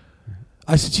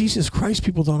 I said, Jesus Christ,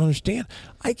 people don't understand.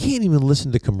 I can't even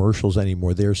listen to commercials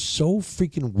anymore. They're so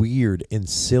freaking weird and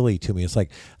silly to me. It's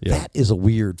like, that is a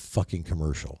weird fucking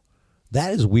commercial.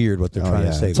 That is weird what they're trying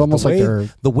to say. It's almost like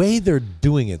the way they're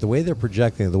doing it, the way they're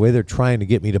projecting it, the way they're trying to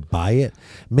get me to buy it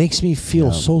makes me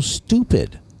feel so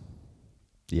stupid.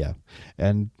 Yeah.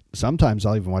 And sometimes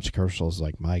I'll even watch commercials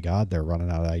like, my God, they're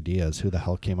running out of ideas. Who the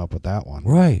hell came up with that one?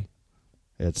 Right.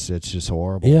 It's just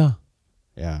horrible. Yeah.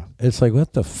 Yeah. It's like,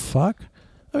 what the fuck?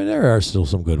 I mean, there are still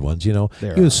some good ones, Even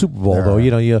are. Super Bowl, There though,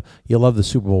 are. you love the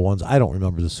Super Bowl ones. I don't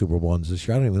remember the Super Bowl ones this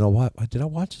year. I don't even know what. Did I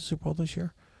watch the Super Bowl this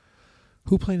year?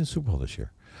 Who played in the Super Bowl this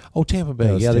year? Oh, Tampa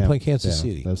Bay. Yeah, they played Kansas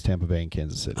City. That was Tampa Bay and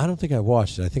Kansas City. I don't think I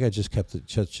watched it. I think I just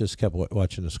kept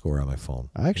watching the score on my phone.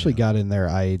 I actually got in there.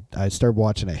 I started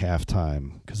watching at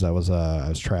halftime because I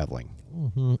was traveling.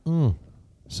 Mm-hmm.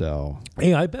 So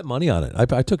hey, I bet money on it.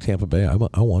 I took Tampa Bay. I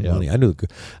won money. I knew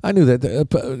that the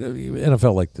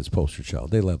NFL liked this poster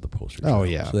child. They love the poster child. Oh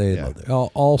yeah, so they love it.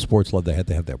 All sports love. They had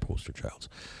to have their poster childs.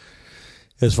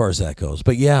 As far as that goes,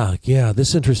 but yeah,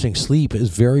 this interesting sleep is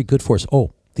very good for us.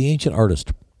 Oh, the ancient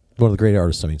artist, one of the great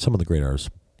artists. I mean, some of the great artists,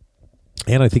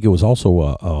 and I think it was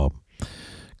also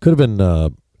could have been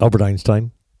Albert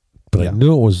Einstein, but I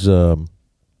knew it was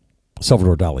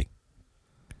Salvador Dali.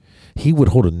 He would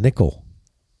hold a nickel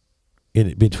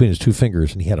in between his two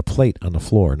fingers, and he had a plate on the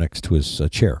floor next to his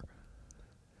chair,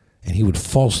 and he would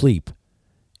fall asleep,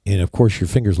 and of course your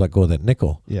fingers let go of that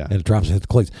nickel, and it drops and hit the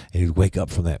clings, and he'd wake up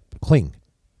from that cling,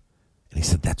 and he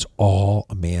said that's all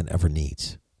a man ever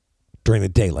needs during the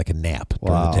day, like a nap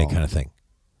during the day kind of thing.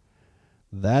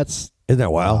 Isn't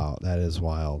that wild? Wow, that is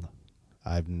wild.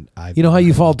 I've you know how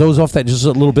you fall doze off that just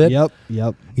a little bit?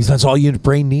 Yep. He said that's all your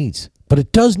brain needs, but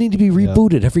it does need to be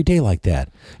rebooted every day like that.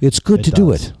 It's good to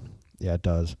do it. Yeah, it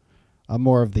does. I'm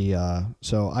more of the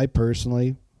so I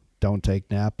personally don't take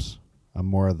naps. I'm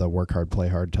more of the work hard, play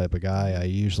hard type of guy. I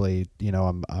usually,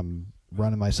 I'm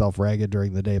running myself ragged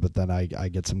during the day, but then I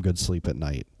get some good sleep at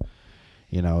night.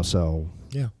 So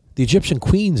yeah. The Egyptian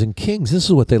queens and kings, this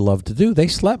is what they loved to do. They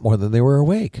slept more than they were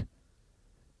awake.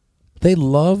 They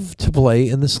loved to play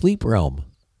in the sleep realm.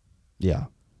 Yeah.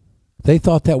 They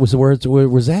thought that was where it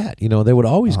was at. They would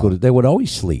always they would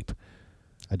always sleep.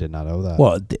 I did not know that.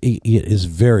 Well, it is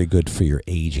very good for your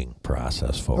aging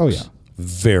process, folks. Oh, yeah.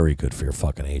 Very good for your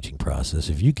fucking aging process.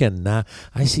 If you cannot,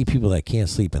 I see people that can't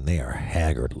sleep and they are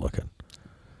haggard looking.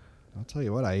 I'll tell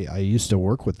you what, I used to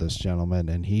work with this gentleman,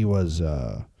 and he was,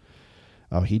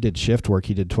 he did shift work.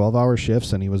 He did 12-hour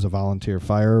shifts, and he was a volunteer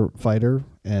firefighter,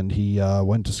 and he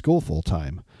went to school full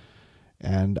time.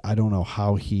 And I don't know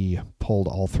how he pulled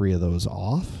all three of those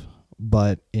off,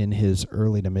 but in his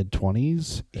early to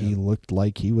mid-20s, he looked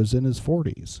like he was in his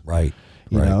 40s. Right.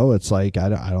 You know, it's like I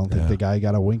don't think the guy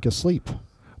got a wink of sleep.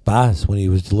 Boss, when he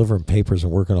was delivering papers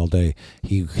and working all day,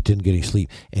 he didn't get any sleep,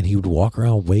 and he would walk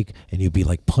around awake, and he'd be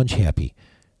like punch happy.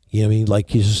 You know what I mean? Like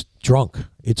he's just drunk.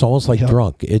 It's almost like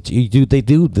drunk. This is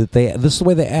the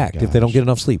way they act. If they don't get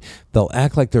enough sleep, they'll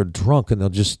act like they're drunk, and they'll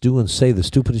just do and say the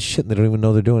stupidest shit, and they don't even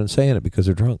know they're doing and saying it because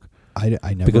they're drunk. I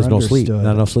never because no understood, sleep,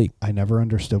 not enough sleep. I never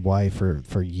understood why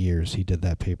for years he did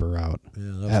that paper route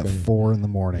at 4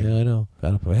 a.m. Yeah, I know.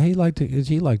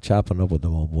 He liked chopping up with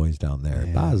them old boys down there.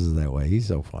 Yeah. Boz is that way. He's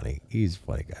so funny. He's a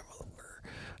funny guy, motherfucker.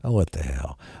 Oh, what the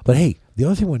hell? But hey, the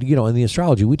other thing, in the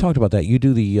astrology, we talked about that. You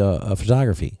do the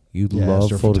photography. You love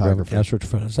photography.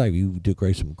 You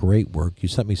do some great work. You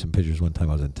sent me some pictures one time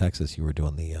I was in Texas. You were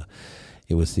doing the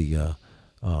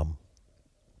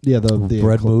the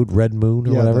red moon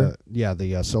or whatever.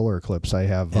 The solar eclipse. I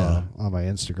have on my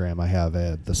Instagram. I have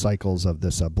the cycles of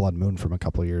this blood moon from a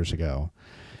couple years ago.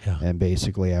 Yeah. And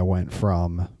basically, I went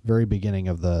from very beginning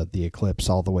of the eclipse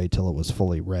all the way till it was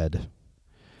fully red.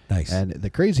 Nice. And the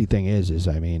crazy thing is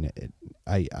I mean,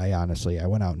 I honestly, I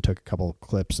went out and took a couple of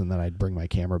clips, and then I'd bring my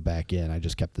camera back in. I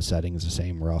just kept the settings the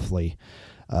same roughly,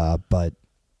 but.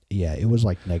 Yeah, it was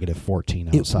like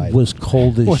 -14 outside. It was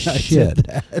cold as shit.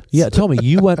 Yeah, tell me,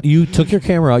 you took your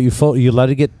camera out, you let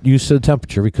it get used to the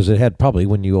temperature because it had probably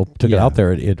when you took it out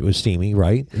there, it was steamy,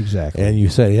 right? Exactly. And you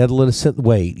said you had to let it sit and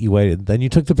wait. You waited, then you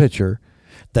took the picture,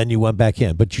 then you went back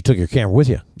in, but you took your camera with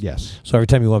you. Yes. So every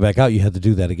time you went back out, you had to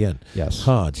do that again. Yes.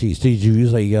 Huh? Geez, did you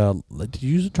use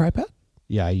a tripod?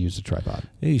 Yeah, I use a tripod.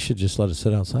 Yeah, you should just let it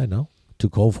sit outside. No, too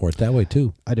cold for it that way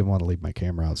too. I didn't want to leave my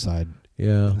camera outside.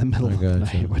 Yeah, in the middle of the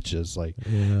night, which is like,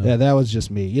 yeah, that was just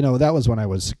me. That was when I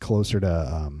was closer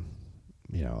to,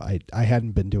 I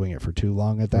hadn't been doing it for too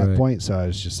long at that point, so I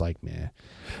was just like, meh.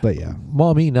 But yeah,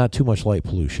 well, not too much light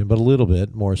pollution, but a little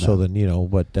bit more so than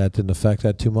but that didn't affect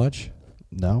that too much.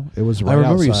 No, it was. Right I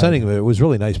remember outside. you sending it. It was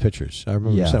really nice pictures. I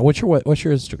remember. Yeah. What's your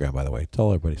Instagram, by the way?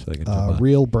 Tell everybody so they can.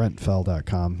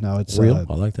 realbrentfell.com. No, it's real.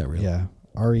 I like that real. Yeah,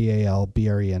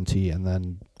 REALBRENT, and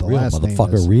then the real last name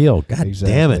motherfucker. is Real. God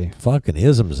exactly. damn it! Fucking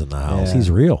isms in the house. Yeah. He's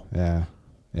real. Yeah.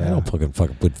 I don't fucking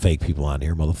put fake people on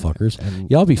here, motherfuckers. And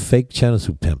Y'all be fake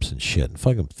Genesis pimps and shit, and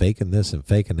fucking faking this and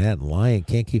faking that and lying.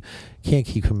 Can't keep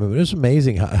commitment. It's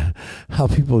amazing how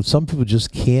some people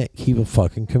just can't keep a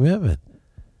fucking commitment.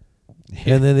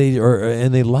 And then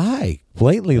they lie,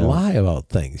 blatantly lie about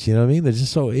things. You know what I mean? They're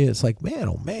just so, it's like, man,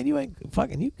 oh man, you ain't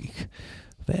fucking,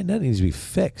 man, that needs to be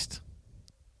fixed.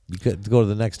 You could go to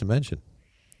the next dimension.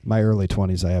 My early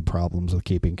 20s, I had problems with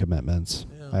keeping commitments.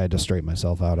 Yeah. I had to straighten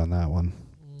myself out on that one.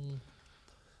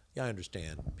 Yeah, I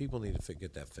understand. People need to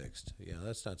get that fixed. Yeah,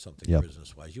 that's not something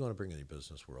business-wise. You want to bring in the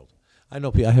business world. I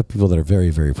know. I have people that are very,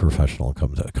 very professional and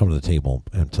come to the table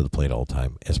and to the plate all the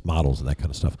time as models and that kind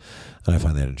of stuff, and I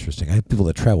find that interesting. I have people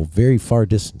that travel very far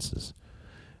distances.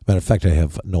 Matter of fact, I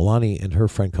have Nolani and her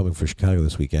friend coming from Chicago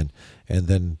this weekend, and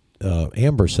then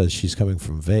Amber says she's coming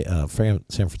from San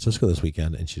Francisco this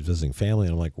weekend, and she's visiting family.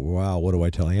 And I'm like, wow, what do I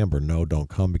tell Amber? No, don't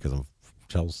come because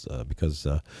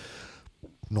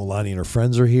Nolani and her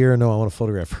friends are here. No, I want to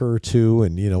photograph her too,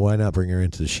 and why not bring her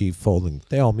into the sheepfold? And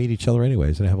they all meet each other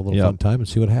anyways, and have a little fun time and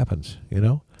see what happens.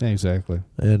 Exactly.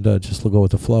 And just go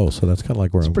with the flow. So that's kind of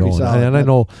like where I'm going. Solid, and I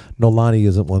know Nolani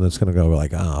isn't one that's going to go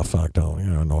like, fuck,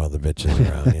 don't no other bitches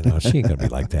around. She ain't going to be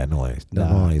like that.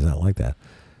 Nolani's not like that.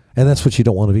 And that's what you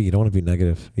don't want to be. You don't want to be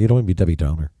negative. You don't want to be Debbie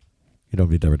Downer. You don't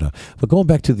be Debbie Downer. But going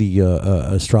back to the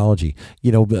astrology,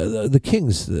 the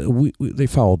kings, they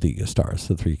followed the stars.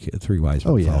 The three wise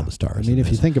men followed the stars. I mean,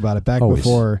 if you think about it, back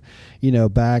before,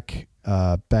 back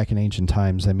in ancient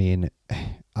times, I mean,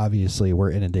 obviously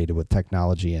we're inundated with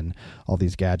technology and all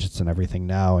these gadgets and everything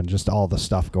now, and just all the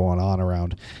stuff going on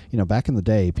around. Back in the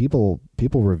day, people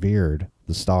revered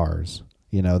the stars.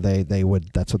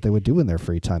 That's what they would do in their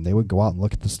free time. They would go out and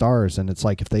look at the stars, and it's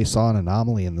like if they saw an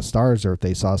anomaly in the stars, or if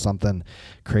they saw something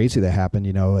crazy that happened,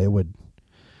 it would,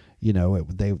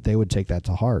 they would take that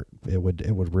to heart. It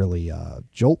would really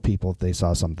jolt people if they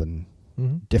saw something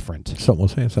different. Someone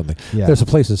was saying something. Yeah. There's a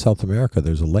place in South America.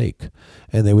 There's a lake,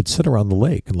 and they would sit around the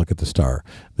lake and look at the star,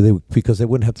 because they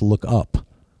wouldn't have to look up.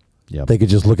 Yep. They could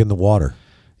just look in the water.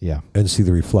 Yeah. And see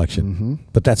the reflection. Mm-hmm.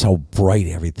 But that's how bright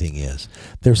everything is.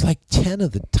 There's like 10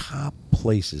 of the top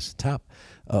places.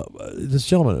 This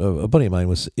gentleman, a buddy of mine,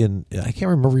 was in, I can't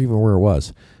remember even where it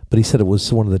was, but he said it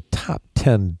was one of the top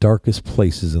 10 darkest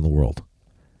places in the world.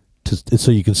 So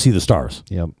you can see the stars.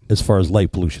 Yep. As far as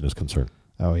light pollution is concerned.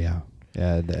 Oh, yeah.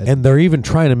 And they're even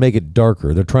trying to make it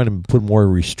darker. They're trying to put more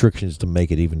restrictions to make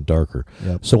it even darker.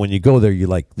 Yep. So when you go there, you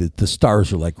like the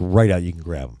stars are like right out. You can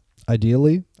grab them.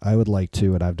 Ideally, I would like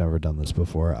to, and I've never done this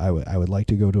before, I would like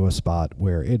to go to a spot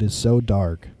where it is so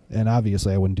dark, and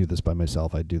obviously I wouldn't do this by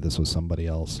myself. I'd do this with somebody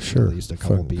else, sure, at least a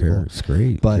couple people. It's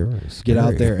great. But get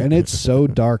out there, and it's so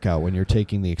dark out when you're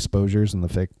taking the exposures and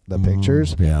the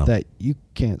pictures that you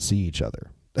can't see each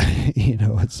other.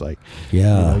 It's like,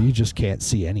 you just can't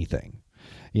see anything.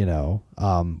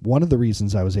 One of the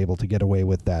reasons I was able to get away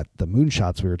with the moon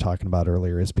shots we were talking about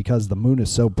earlier is because the moon is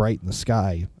so bright in the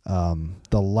sky.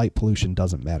 The light pollution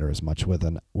doesn't matter as much with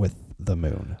the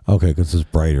moon. Okay, because it's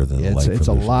brighter than the light pollution. It's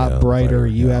a lot brighter.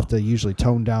 You have to usually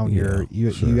tone down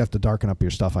you have to darken up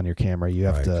your stuff on your camera. You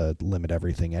have to limit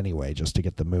everything anyway just to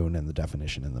get the moon and the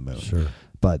definition in the moon. Sure.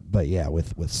 But yeah,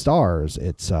 with stars,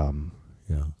 it's the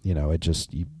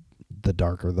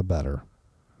darker the better.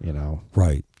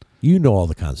 Right. You know all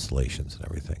the constellations and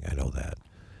everything. I know that.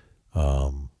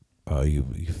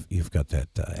 You've got that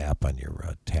app on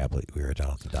your tablet. We were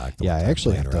down at the dock. Yeah, I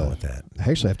actually have to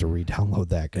re-download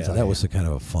that. That was a kind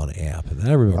of a fun app. And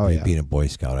I remember being a Boy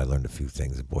Scout. I learned a few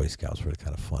things. And Boy Scouts were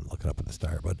kind of fun looking up at the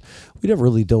star. But we never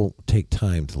really don't take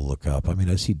time to look up. I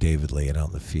mean, I see David laying out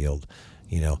in the field,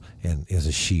 and as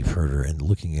a sheep herder and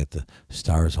looking at the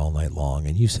stars all night long.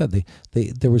 And you said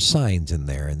there were signs in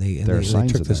there, and they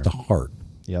took this to heart.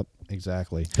 Yep,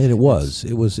 exactly. And it was,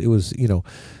 the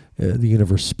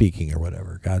universe speaking or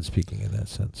whatever, God speaking in that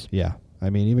sense. Yeah. I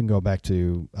mean, even go back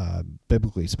to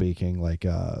biblically speaking, like,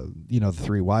 the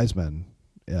three wise men,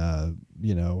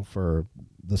 for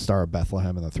the Star of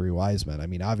Bethlehem and the three wise men. I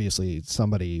mean, obviously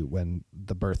somebody, when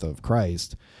the birth of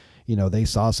Christ, they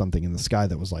saw something in the sky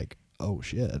that was like oh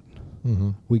shit,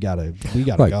 Mm-hmm. we gotta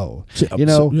Right. go.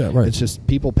 Yeah, right. It's just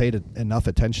people paid enough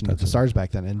attention to the stars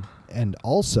back then, and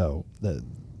also the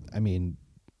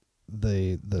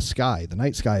sky, the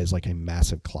night sky is like a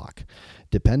massive clock.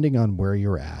 Depending on where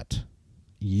you're at,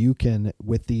 you can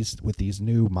with these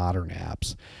new modern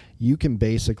apps, you can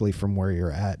basically from where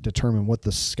you're at determine what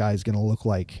the sky is going to look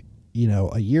like,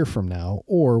 a year from now,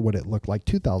 or what it looked like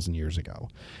 2,000 years ago.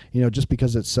 Just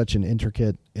because it's such an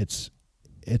intricate, it's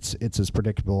as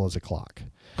predictable as a clock,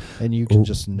 and you can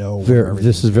just know.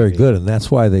 This is very good, and that's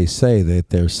why they're saying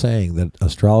that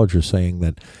astrologers saying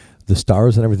that the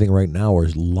stars and everything right now are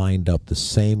lined up the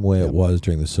same way it was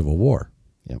during the Civil War.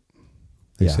 Yep.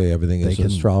 They say everything is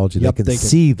astrology. Yep, they can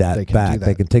see that they can back. do that.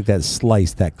 They can take that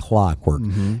slice, that clockwork,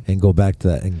 and go back to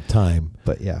that in time.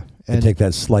 But yeah. And take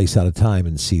that slice out of time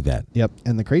and see that. Yep.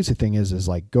 And the crazy thing is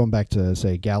like going back to,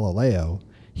 say, Galileo,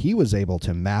 he was able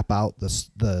to map out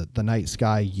the night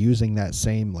sky using that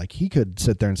same, like he could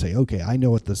sit there and say, okay, I know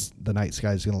what the night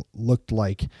sky is going to look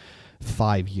like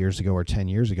 5 years ago or 10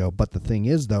 years ago. But the thing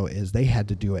is, though, is they had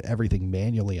to do everything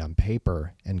manually on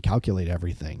paper and calculate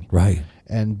everything. Right.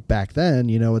 And back then,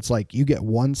 it's like you get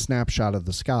one snapshot of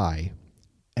the sky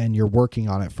and you're working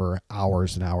on it for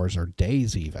hours and hours or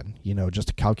days even, just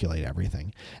to calculate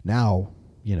everything. Now,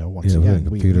 once again,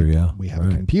 we have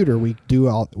a computer. We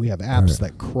have apps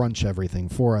that crunch everything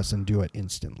for us and do it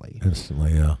instantly.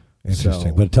 Instantly, yeah.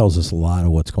 Interesting. So, but it tells us a lot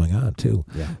of what's going on, too.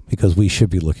 Yeah. Because we should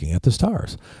be looking at the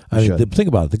stars. Think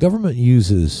about it. The government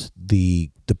uses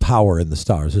the power in the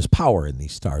stars. There's power in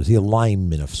these stars, the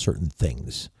alignment of certain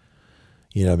things.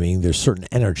 You know what I mean? There's certain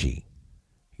energy.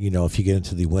 If you get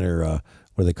into the winter, what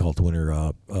do they call it?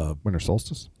 The winter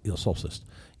solstice? Solstice.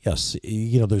 Yes.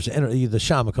 There's energy. The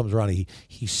shaman comes around.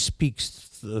 He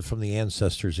speaks from the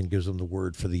ancestors and gives them the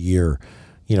word for the year.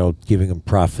 Giving them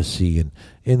prophecy and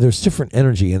there's different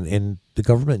energy and the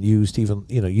government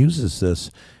uses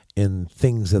this in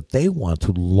things that they want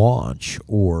to launch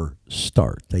or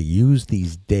start. They use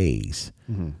these days.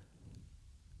 Mm-hmm.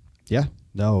 Yeah.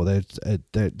 No,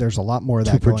 there's a lot more of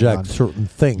that to project going on. Certain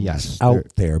things out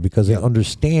there because they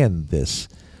understand this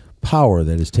power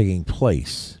that is taking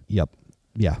place. Yep.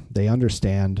 Yeah, they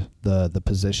understand the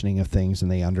positioning of things, and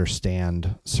they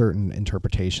understand certain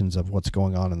interpretations of what's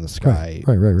going on in the sky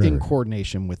in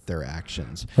coordination with their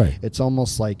actions. Right. It's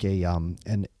almost like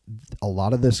and a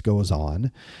lot of this goes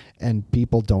on, and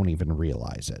people don't even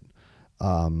realize it.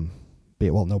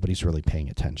 Well, nobody's really paying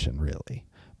attention, really.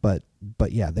 But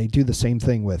yeah, they do the same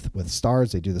thing with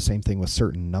stars. They do the same thing with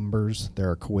certain numbers. There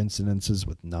are coincidences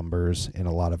with numbers in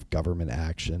a lot of government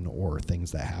action or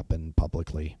things that happen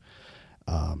publicly.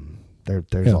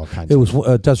 There's all kinds. It was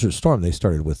Desert Storm. They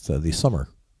started with the summer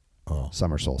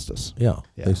solstice. Yeah,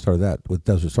 they started that with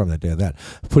Desert Storm that day. That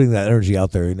putting that energy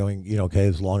out there, knowing okay,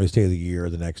 it's the longest day of the year,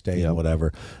 the next day, and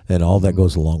whatever, and all that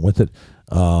goes along with it.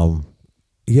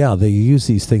 They use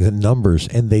these things in numbers,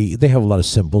 and they have a lot of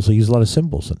symbols. They use a lot of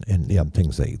symbols and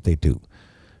things they do.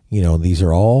 And these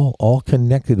are all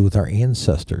connected with our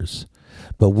ancestors,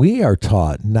 but we are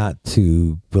taught not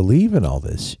to believe in all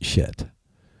this shit.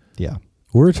 Yeah.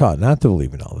 We're taught not to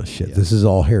believe in all this shit. Yeah. This is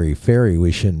all hairy-fairy.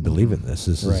 We shouldn't believe in this.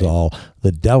 This is all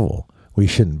the devil. We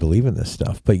shouldn't believe in this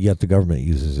stuff. But yet the government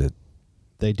uses it.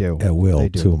 They do. At will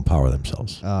to empower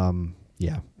themselves.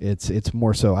 Yeah. It's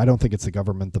more so. I don't think it's the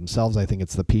government themselves. I think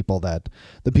it's the people that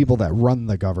run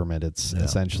the government. It's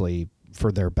essentially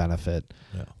for their benefit.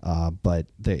 Yeah. But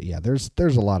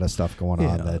there's a lot of stuff going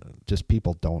on that just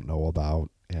people don't know about.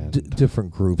 And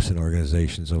different groups and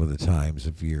organizations over the times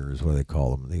of years, what do they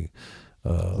call them? The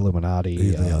Illuminati,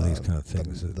 these kind of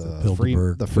things.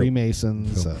 The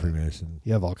Freemasons. Freemason.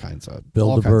 You have all kinds of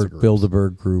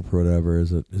Bilderberg group or whatever. Is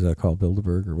that called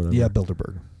Bilderberg or whatever? Yeah,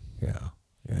 Bilderberg. Yeah.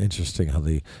 Interesting how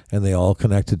they all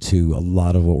connected to a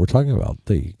lot of what we're talking about.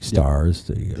 The stars,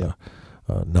 the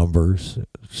numbers,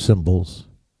 symbols,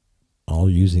 all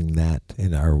using that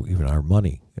in even our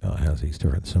money has these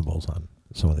different symbols on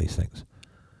some of these things.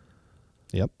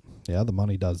 Yep. Yeah, the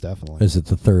money does definitely. Is it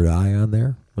the third eye on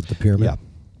there with the pyramid?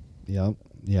 Yeah.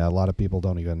 Yeah, a lot of people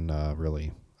don't even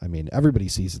really. I mean, everybody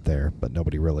sees it there, but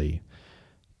nobody really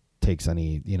takes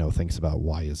any, thinks about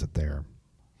why is it there.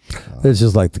 It's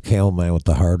just like the camel man with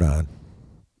the heart on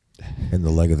and the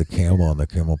leg of the camel and the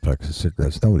camel packs of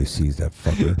cigarettes. Nobody sees that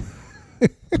fucker.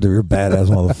 They're a badass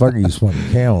motherfucker. You smoke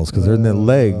camels because they're in the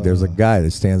leg. There's a guy that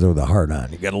stands over the heart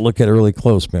on. You got to look at it really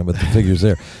close, man. But the figure's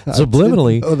there.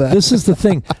 Subliminally, this is the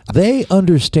thing. They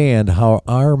understand how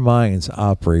our minds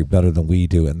operate better than we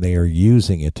do, and they are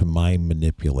using it to mind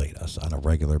manipulate us on a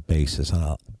regular basis, on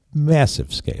a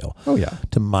massive scale. Oh, yeah.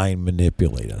 To mind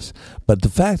manipulate us. But the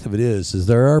fact of it is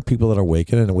there are people that are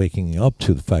waking up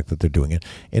to the fact that they're doing it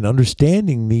and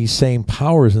understanding these same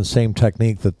powers and same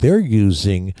technique that they're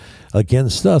using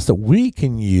against us that we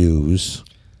can use.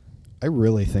 I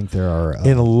really think there are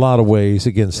in a lot of ways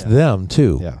against them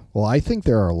too. Yeah. Well, I think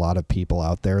there are a lot of people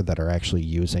out there that are actually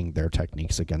using their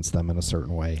techniques against them in a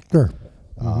certain way. Sure.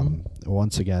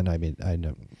 Once again, I mean, I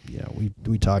know,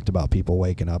 we talked about people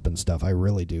waking up and stuff. I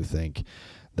really do think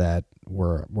that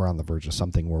we're on the verge of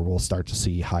something where we'll start to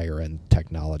see higher end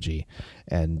technology,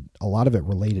 and a lot of it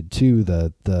related to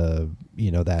the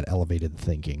that elevated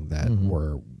thinking that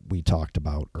we talked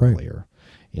about earlier.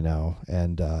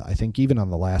 And I think even on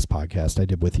the last podcast I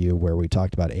did with you where we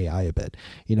talked about AI a bit,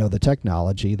 the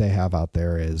technology they have out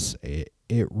there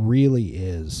it really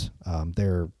is,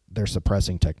 they're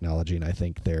suppressing technology. And I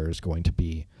think there's going to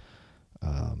be,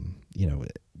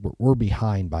 we're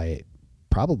behind by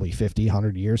probably 50,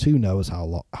 100 years. Who knows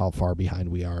how far behind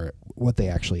we are, what they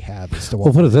actually have.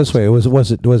 Well, put it this way.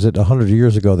 Was it 100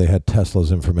 years ago they had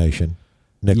Tesla's information?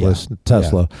 Nicholas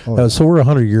Tesla. Yeah. Oh, so we're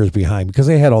 100 years behind because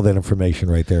they had all that information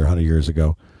right there 100 years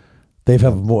ago. They've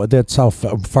have more. That's how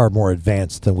far more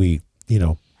advanced than we.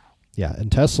 Yeah,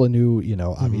 and Tesla knew.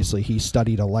 Obviously he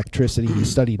studied electricity. He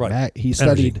studied. Right. He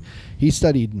studied. He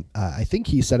studied. I think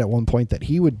he said at one point that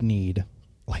he would need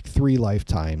like 3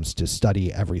 lifetimes to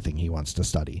study everything he wants to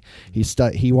study.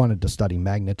 He wanted to study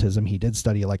magnetism. He did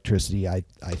study electricity. I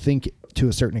think to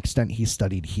a certain extent he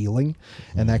studied healing,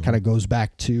 and that kind of goes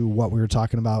back to what we were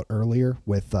talking about earlier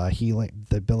with healing,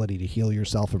 the ability to heal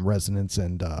yourself in resonance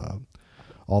and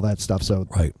all that stuff. So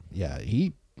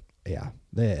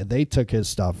they took his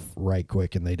stuff right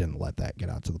quick, and they didn't let that get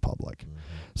out to the public.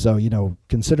 So,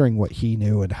 considering what he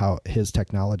knew and how his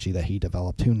technology that he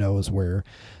developed, who knows where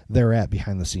they're at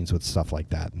behind the scenes with stuff like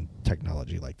that and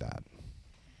technology like that.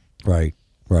 Right.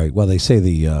 Well, they say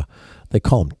they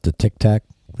call them the Tic Tac.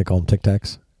 They call them Tic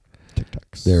Tacs. Tic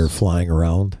Tacs. They're flying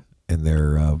around and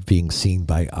they're being seen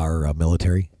by our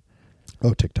military.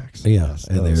 Oh, Tic Tacs. Yeah, yes,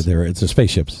 and they're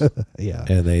spaceships. Yeah,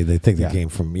 and they think they came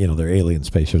from they're alien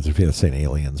spaceships. They're saying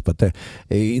aliens, but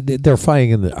they're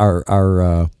flying in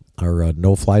our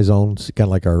no-fly zones, kind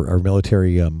of like our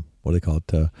military. What do they call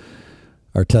it?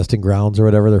 Our testing grounds or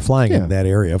whatever. They're flying in that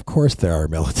area. Of course, they're our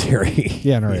military.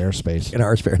 Yeah, in our airspace. In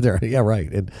our airspace. Yeah,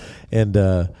 right. And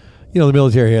the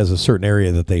military has a certain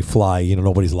area that they fly.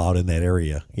 Nobody's allowed in that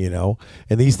area.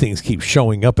 And these things keep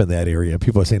showing up in that area.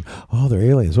 People are saying, "Oh, they're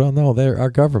aliens." Well, no, they're our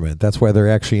government. That's why they're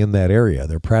actually in that area.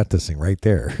 They're practicing right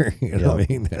there. What I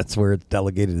mean? That's where it's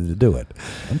delegated to do it.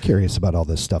 I'm curious about all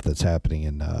this stuff that's happening,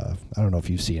 and I don't know if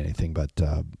you see anything, but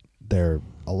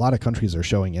a lot of countries are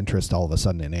showing interest all of a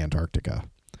sudden in Antarctica.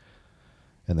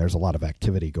 And there's a lot of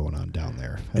activity going on down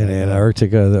there. In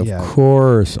Antarctica, of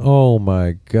course. Oh,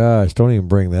 my gosh. Don't even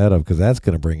bring that up because that's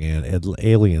going to bring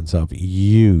aliens up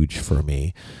huge for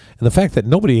me. And the fact that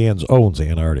nobody owns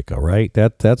Antarctica, right?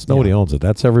 That's nobody owns it.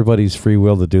 That's everybody's free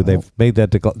will to do. They've made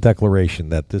that declaration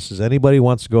that this is anybody who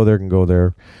wants to go there can go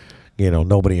there.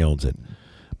 Nobody owns it.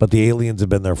 But the aliens have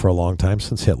been there for a long time,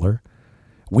 since Hitler.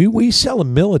 We sell a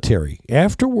military.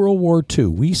 After World War II,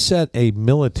 we set a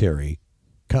military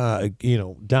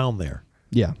down there.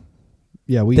 Yeah.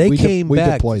 We came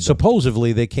back.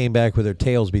 Supposedly, they came back with their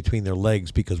tails between their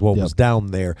legs because what was down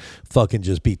there fucking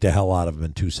just beat the hell out of them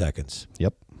in 2 seconds.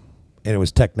 Yep. And it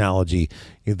was technology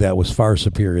that was far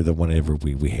superior than whatever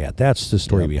we had. That's the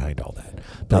story behind all that.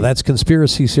 Now, that's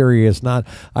conspiracy theory. It's not.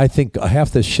 I think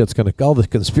half this shit's all the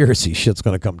conspiracy shit's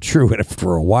going to come true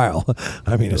for a while.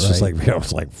 I mean, it's just like,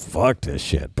 it's like, fuck this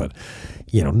shit. But,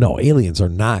 no, aliens are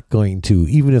not going to,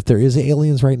 even if there is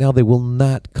aliens right now, they will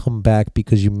not come back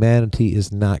because humanity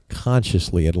is not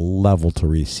consciously at a level to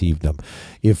receive them.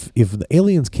 If the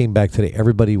aliens came back today,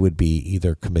 everybody would be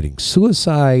either committing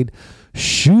suicide,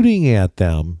 shooting at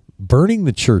them, burning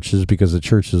the churches because the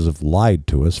churches have lied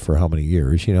to us for how many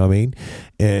years, you know what I mean?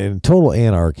 And total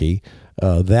anarchy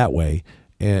that way.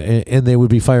 And they would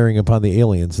be firing upon the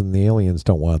aliens, and the aliens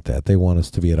don't want that. They want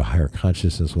us to be at a higher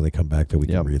consciousness when they come back that we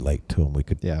can relate to them. We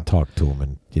could talk to them,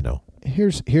 and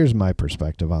Here's my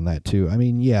perspective on that too. I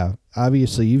mean,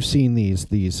 obviously you've seen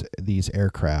these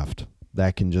aircraft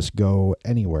that can just go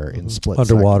anywhere in split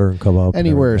underwater and come up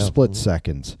anywhere split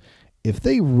seconds. If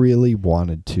they really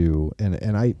wanted to,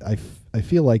 and I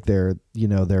feel like they're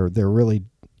really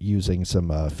using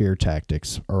some fear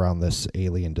tactics around this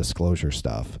alien disclosure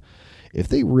stuff. If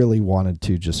they really wanted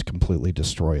to just completely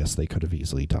destroy us, they could have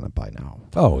easily done it by now.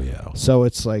 Oh yeah. So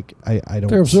it's like I don't.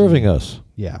 They're observing us.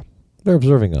 Yeah. They're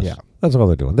observing us. Yeah. That's all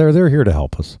they're doing. They're here to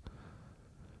help us.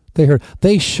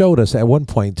 They showed us at one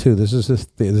point too. This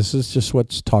is just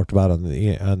what's talked about on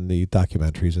the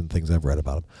documentaries and things I've read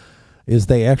about them. Is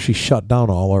they actually shut down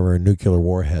all of our nuclear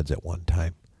warheads at one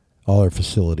time, all our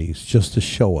facilities, just to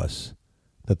show us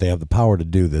that they have the power to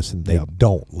do this, and they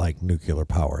don't like nuclear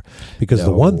power, because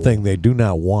the one thing they do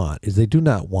not want is they do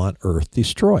not want Earth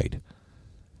destroyed.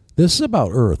 This is about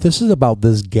Earth. This is about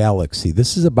this galaxy.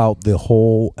 This is about the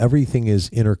whole. Everything is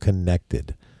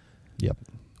interconnected. Yep.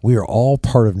 We are all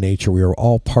part of nature. We are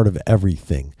all part of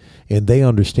everything, and they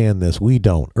understand this. We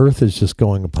don't. Earth is just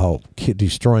going about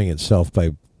destroying itself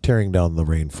by tearing down the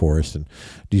rainforest and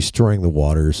destroying the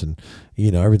waters, and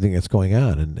everything that's going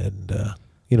on,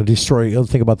 and destroy.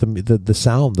 Think about the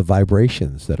sound, the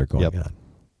vibrations that are going on.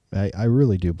 I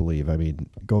really do believe. I mean,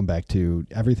 going back to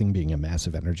everything being a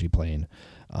massive energy plane,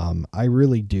 I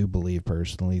really do believe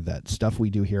personally that stuff we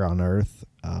do here on Earth,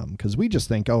 because we just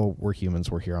think, oh, we're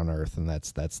humans, we're here on Earth, and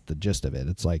that's the gist of it.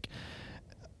 It's like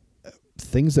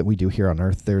things that we do here on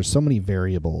Earth. There's so many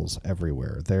variables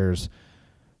everywhere. There's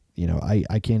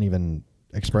I can't even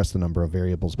express the number of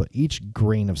variables, but each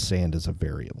grain of sand is a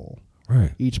variable.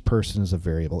 Right. Each person is a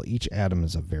variable. Each atom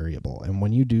is a variable. And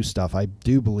when you do stuff, I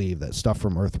do believe that stuff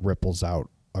from Earth ripples out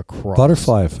across.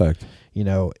 Butterfly effect.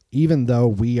 Even though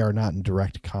we are not in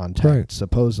direct contact,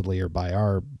 supposedly, or by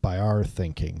our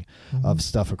thinking of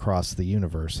stuff across the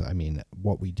universe, I mean,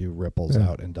 what we do ripples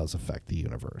out and does affect the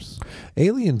universe.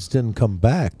 Aliens didn't come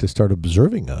back to start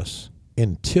observing us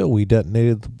until we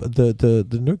detonated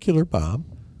the nuclear bomb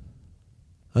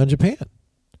on Japan.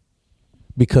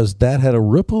 Because that had a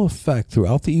ripple effect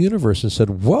throughout the universe and said,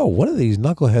 whoa, what are these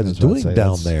knuckleheads doing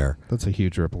down there? That's a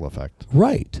huge ripple effect.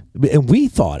 Right. And we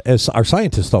thought, as our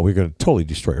scientists thought, we were going to totally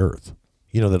destroy Earth.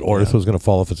 That Earth was going to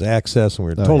fall off its axis and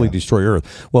we were going to totally destroy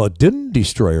Earth. Well, it didn't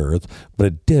destroy Earth, but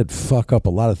it did fuck up a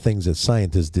lot of things that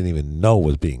scientists didn't even know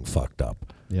was being fucked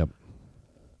up. Yep.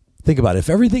 Think about it. If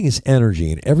everything is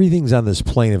energy and everything's on this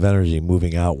plane of energy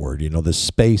moving outward, this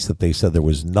space that they said there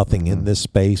was nothing in this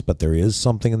space, but there is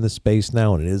something in this space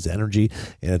now, and it is energy,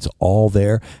 and it's all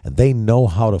there, and they know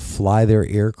how to fly their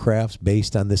aircrafts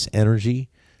based on this energy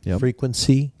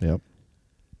frequency, and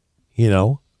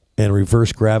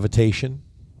reverse gravitation.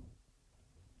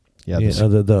 Yeah,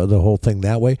 the whole thing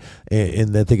that way, and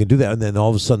that they can do that, and then all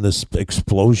of a sudden this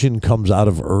explosion comes out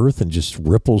of Earth and just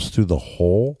ripples through the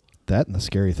whole. That, and the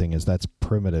scary thing is that's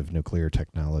primitive nuclear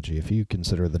technology. If you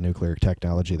consider the nuclear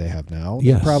technology they have now,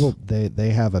 they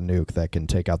have a nuke that can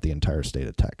take out the entire state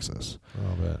of Texas.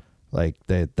 I'll bet. Like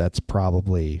that's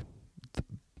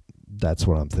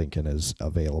what I'm thinking is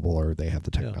available, or they have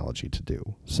the technology to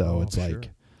do. So it's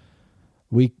like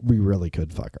we really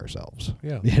could fuck ourselves.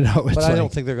 Yeah, it's but I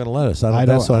don't think they're going to let us.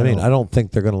 That's what I mean. I don't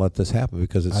think they're going to let this happen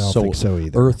because it's I don't think so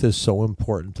either. Earth is so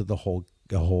important to the whole.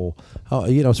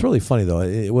 It's really funny though.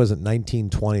 It wasn't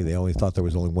 1920. They only thought there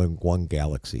was only one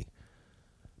galaxy.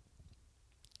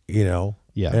 Yeah.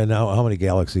 And now, how many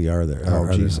galaxies are there?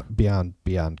 Oh, geez, beyond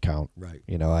count. Right.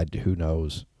 Who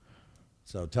knows?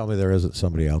 So tell me there isn't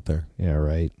somebody out there. Yeah.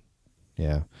 Right.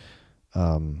 Yeah.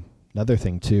 Another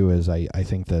thing too is I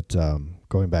think that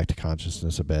going back to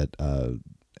consciousness a bit,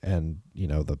 and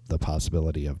the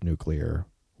possibility of nuclear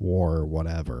war or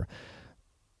whatever.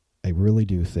 I really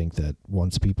do think that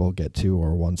once people get to,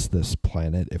 or once this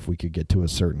planet, if we could get to a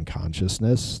certain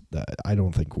consciousness, that I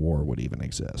don't think war would even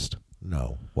exist.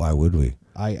 No. Why would we?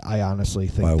 I honestly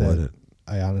think Why that. would it?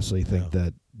 I honestly think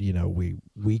that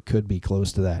we could be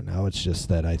close to that now. It's just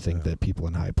that I think that people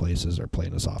in high places are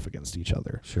playing us off against each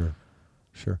other. Sure.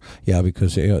 Yeah,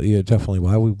 because definitely.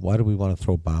 Why do we want to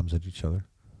throw bombs at each other?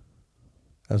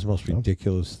 That's the most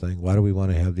ridiculous thing. Why do we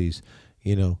want to have these?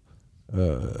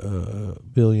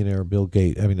 Billionaire Bill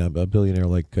Gates. I mean, a billionaire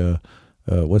like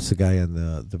what's the guy in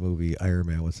the movie Iron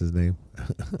Man? What's his name?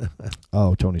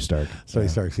 Oh, Tony Stark. Tony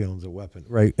Stark. He owns a weapon,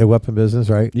 right? A weapon business,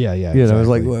 right? Yeah. Exactly. It's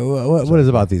like what is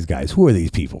about these guys? Who are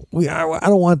these people? I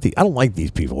don't like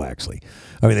these people actually.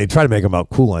 I mean, they try to make them out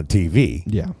cool on TV.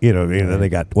 Yeah. And then they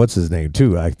got what's his name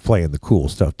too. I playing the cool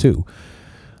stuff too.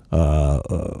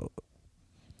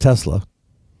 Tesla.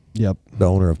 Yep. The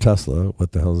owner of Tesla.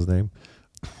 What the hell's his name?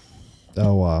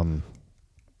 Oh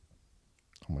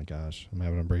my gosh, I'm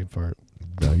having a brain fart.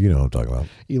 No, you know what I'm talking about.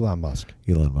 Elon Musk,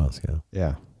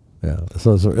 yeah.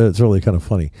 So it's really kind of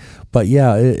funny, but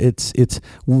yeah, it's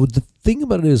the thing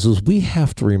about it is we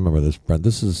have to remember this, Brent.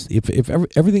 This is if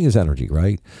everything is energy,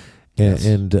 right?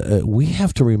 And we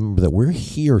have to remember that we're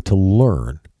here to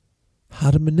learn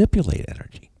how to manipulate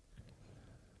energy.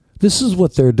 This is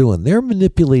what they're doing. They're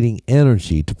manipulating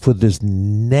energy to put this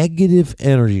negative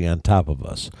energy on top of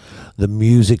us. The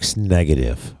music's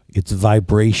negative. Its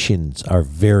vibrations are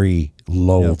very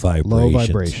low vibrations. Low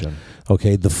vibration.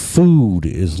 Okay, the food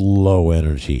is low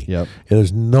energy. Yep.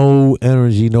 There's no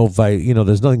energy,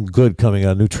 there's nothing good coming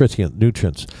out, nutrients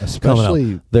coming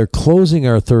out. They're closing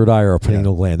our third eye or our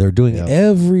pineal gland. They're doing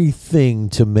everything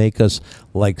to make us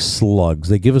like slugs.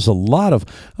 They give us I'm going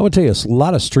to tell you, a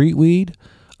lot of street weed.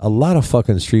 A lot of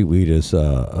fucking street weed is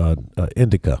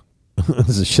indica.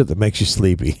 This is shit that makes you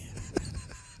sleepy.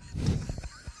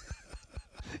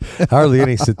 Hardly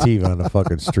any sativa on the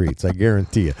fucking streets, I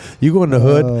guarantee you. You go in the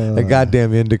hood, a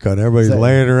goddamn indica, and everybody's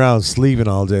laying around sleeping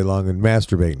all day long and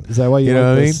masturbating. Is that why you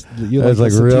know like what I mean? You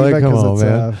like the really? Come on,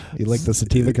 man. You like the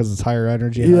sativa because it's higher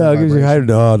energy? Yeah, because you higher.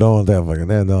 No, I don't want that fucking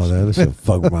that. No, that shit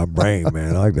fuck with my brain,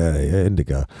 man. I like that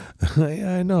indica.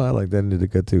 Yeah, I know. I like that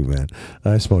indica too, man.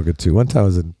 I smoke it too. One time I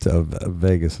was in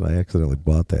Vegas and I accidentally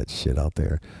bought that shit out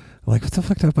there. I'm like, what the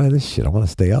fuck did I buy this shit? I want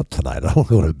to stay up tonight. I don't want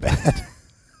to go to bed.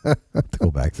 To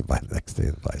go back to buy the next day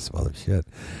and buy some other shit.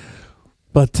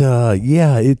 But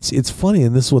yeah, it's funny,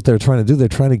 and this is what they're trying to do. They're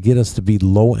trying to get us to be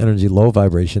low energy, low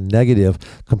vibration, negative,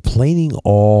 complaining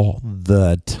all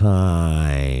the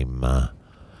time.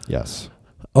 Yes.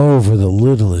 Over the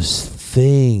littlest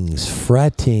things,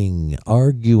 fretting,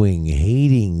 arguing,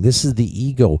 hating. This is the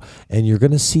ego, and you're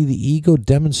going to see the ego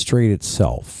demonstrate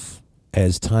itself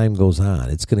as time goes on.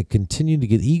 It's going to continue to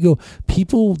get ego.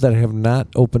 People that have not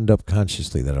opened up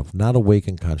consciously, that have not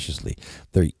awakened consciously,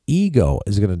 their ego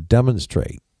is going to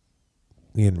demonstrate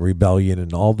in rebellion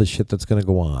and all the shit that's going to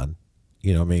go on.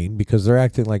 You know what I mean? Because they're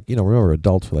acting like, remember,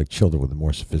 adults are like children with a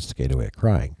more sophisticated way of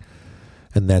crying.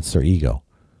 And that's their ego.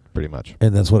 Pretty much.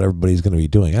 And that's what everybody's going to be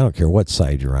doing. I don't care what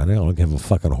side you're on. I don't give a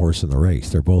fucking horse in the race.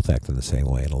 They're both acting the same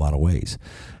way in a lot of ways.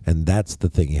 And that's the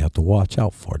thing you have to watch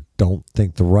out for. Don't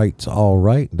think the right's all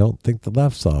right. Don't think the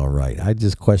left's all right. I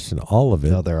just question all of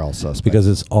it. No, they're all suspect. Because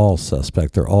it's all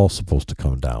suspect. They're all supposed to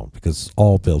come down because it's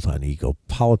all built on ego.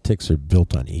 Politics are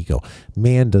built on ego.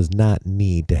 Man does not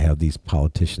need to have these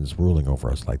politicians ruling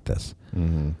over us like this.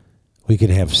 Mm-hmm. We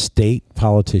can have state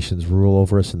politicians rule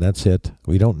over us, and that's it.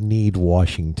 We don't need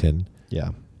Washington. Yeah.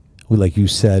 Like you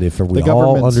said, if we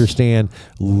all understand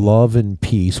love and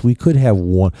peace, we could have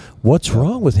one. What's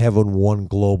wrong with having one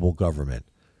global government?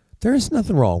 There is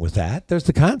nothing wrong with that. There's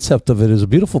the concept of it is a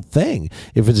beautiful thing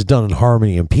if it's done in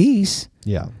harmony and peace.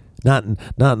 Yeah. Not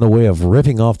in the way of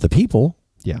ripping off the people.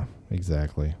 Yeah,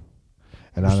 exactly.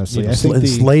 And honestly, I think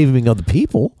enslaving of the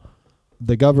people.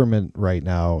 The government right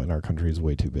now in our country is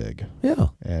way too big. Yeah.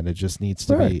 And it just needs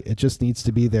to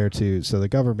be there so the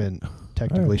government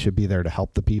technically should be there to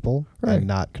help the people and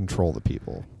not control the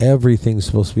people. Everything's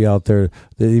supposed to be out there.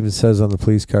 It even says on the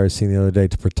police car I seen the other day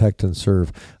to protect and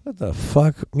serve. What the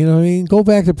fuck? You know what I mean? Go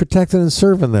back to protecting and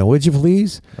serving then, would you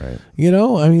please? Right.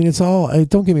 I mean, it's all,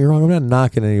 don't get me wrong, I'm not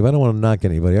knocking anybody. I don't want to knock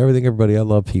anybody. Everybody, I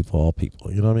love people, all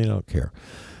people. You know what I mean? I don't care.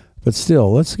 But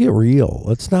still, let's get real.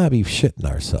 Let's not be shitting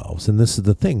ourselves. And this is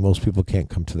the thing. Most people can't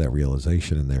come to that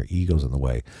realization, and their ego's in the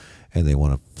way. And they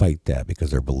want to fight that because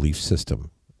their belief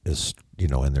system is,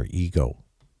 and their ego.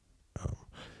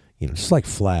 Just like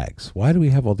flags. Why do we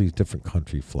have all these different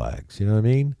country flags? You know what I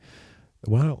mean?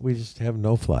 Why don't we just have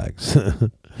no flags?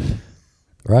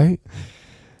 Right?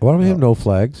 Why don't we have no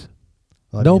flags?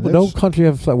 No country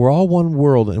has a flag. We're all one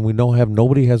world, and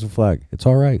nobody has a flag. It's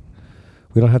all right.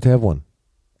 We don't have to have one.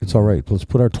 It's all right. Let's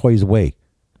put our toys away.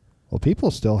 Well,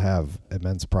 people still have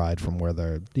immense pride from where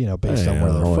they're, based on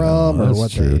where they're from or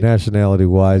what true.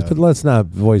 Nationality-wise. But let's not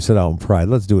voice it out in pride.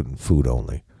 Let's do it in food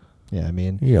only. Yeah, I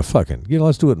mean. Yeah,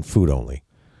 let's do it in food only.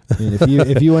 I mean,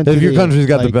 if you went to your country's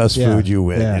got the best food, you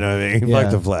win. Yeah, you know what I mean? Yeah. Like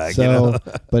the flag. So,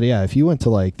 but yeah, if you went to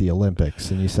like the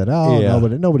Olympics and you said,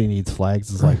 nobody needs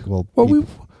flags, it's like, well,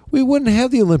 we wouldn't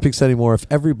have the Olympics anymore if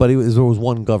there was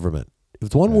one government. If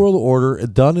it's one world order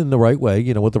done in the right way,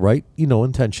 with the right,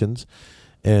 intentions,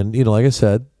 and like I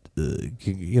said,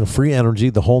 free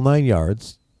energy, the whole 9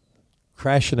 yards,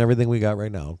 crashing everything we got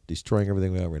right now, destroying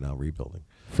everything we got right now, rebuilding.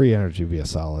 Free energy would be a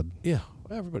solid. Yeah,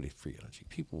 everybody free energy.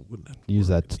 People wouldn't have use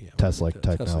that Tesla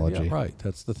technology. Tesla, yeah, right.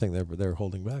 That's the thing they're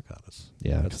holding back on us.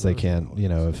 Yeah, because they can't.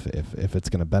 If it's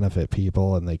going to benefit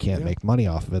people and they can't make money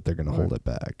off of it, they're going to hold it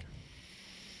back.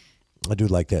 I do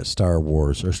like that Star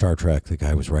Wars or Star Trek. The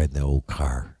guy was riding the old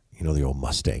car, the old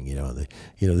Mustang.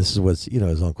 This is what's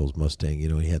his uncle's Mustang.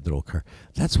 He had the old car.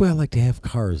 That's why I like to have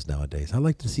cars nowadays. I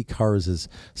like to see cars as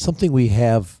something we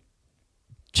have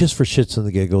just for shits and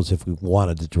the giggles if we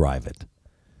wanted to drive it.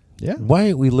 Yeah. Why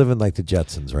aren't we living like the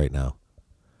Jetsons right now?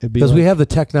 Because we have the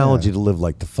technology to live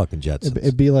like the fucking Jetsons.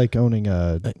 It'd be like owning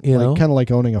kind of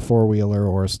like owning a 4-wheeler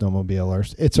or a snowmobile, or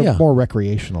it's more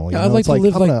recreational. I'd like to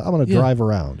live I'm gonna drive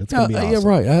around. It's gonna be awesome. Yeah,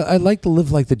 right. I'd like to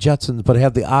live like the Jetsons, but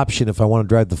have the option if I want to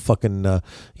drive the fucking,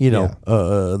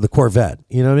 the Corvette.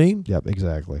 You know what I mean? Yep,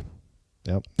 exactly.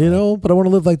 Yep. But I want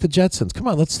to live like the Jetsons. Come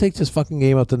on, let's take this fucking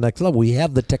game up to the next level. We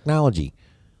have the technology.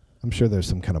 I'm sure there's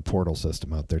some kind of portal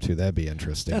system out there too. That'd be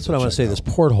interesting. That's what I want to say. This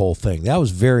porthole thing, that was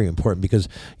very important because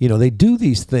they do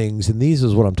these things, and these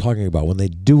is what I'm talking about when they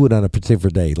do it on a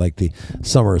particular day, like the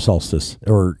summer solstice,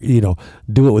 or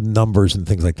do it with numbers and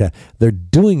things like that. They're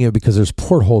doing it because there's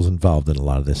portholes involved in a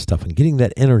lot of this stuff and getting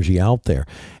that energy out there.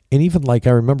 And even like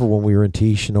I remember when we were in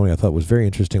Shinomi, I thought it was very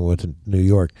interesting. We went to New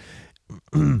York,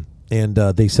 and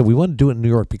they said we want to do it in New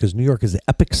York because New York is the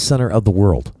epic center of the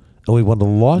world. And we want to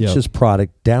launch this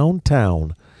product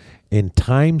downtown in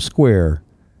Times Square.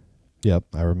 Yep,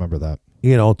 I remember that.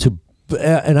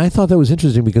 And I thought that was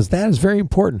interesting because that is very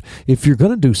important. If you're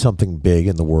going to do something big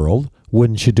in the world,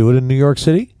 wouldn't you do it in New York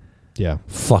City? Yeah.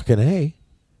 Fucking A.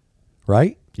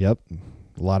 Right? Yep.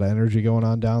 A lot of energy going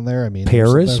on down there. I mean,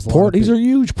 Paris, these are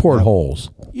huge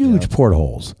portholes. Huge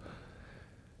portholes.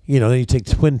 Then you take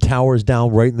Twin Towers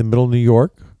down right in the middle of New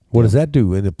York. What does that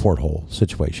do in a porthole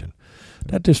situation?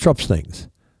 That disrupts things.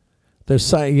 There's,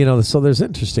 so there's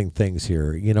interesting things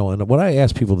here, and what I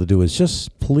ask people to do is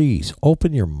just please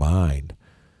open your mind.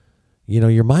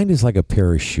 Your mind is like a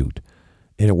parachute,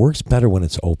 and it works better when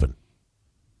it's open.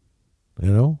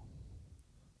 And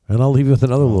I'll leave you with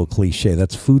another little cliche.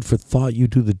 That's food for thought. You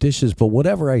do the dishes, but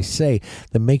whatever I say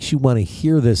that makes you want to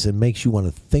hear this and makes you want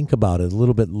to think about it a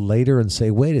little bit later and say,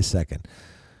 wait a second,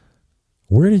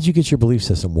 where did you get your belief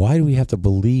system? Why do we have to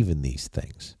believe in these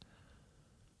things?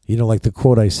 Like the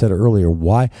quote I said earlier,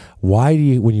 why do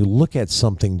you, when you look at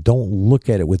something, don't look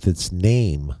at it with its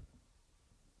name?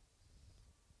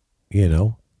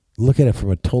 Look at it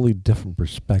from a totally different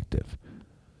perspective.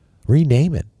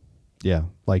 Rename it. Yeah,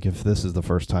 like if this is the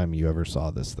first time you ever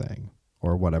saw this thing,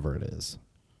 or whatever it is,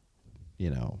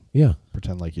 Yeah.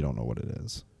 Pretend like you don't know what it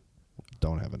is.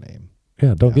 Don't have a name.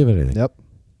 Yeah, don't give it anything. Yep.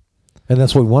 And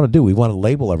that's what we want to do. We want to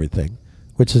label everything,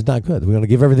 which is not good. We want to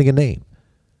give everything a name.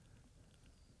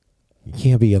 You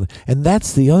can't be, and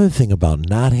that's the other thing about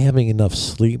not having enough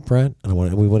sleep, Brent. And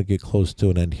we want to get close to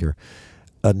an end here.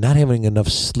 Not having enough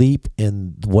sleep,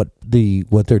 and what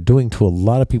they're doing to a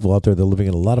lot of people out there. They're living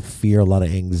in a lot of fear, a lot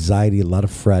of anxiety, a lot of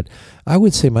fret. I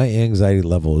would say my anxiety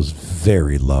level is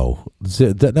very low,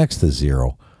 next to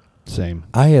zero. Same.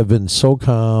 I have been so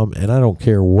calm, and I don't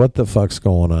care what the fuck's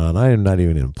going on. I am not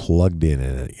even plugged in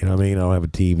it. You know what I mean? I don't have a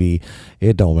TV.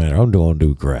 It don't matter. I'm going to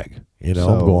do Greg. I'm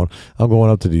going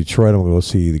up to Detroit. I'm going to go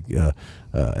see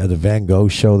at the Van Gogh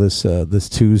show this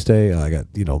Tuesday. I got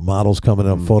models coming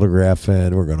up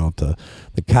photographing. We're going up to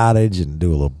the cottage and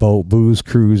do a little booze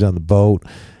cruise on the boat.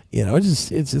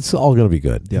 It's all going to be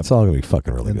good. Yep. It's all going to be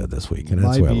fucking really good this week. And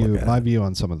that's what I look at. My view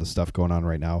on some of the stuff going on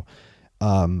right now,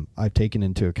 I've taken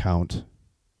into account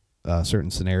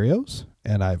certain scenarios,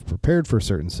 and I've prepared for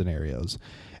certain scenarios,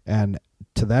 and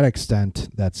to that extent,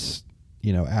 that's.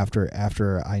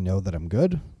 After I know that I'm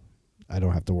good, I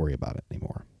don't have to worry about it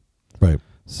anymore. Right.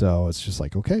 So it's just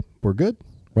like, okay, we're good.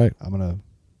 Right. I'm going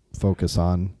to focus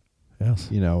on, yes.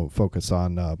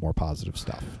 More positive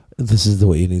stuff. This is the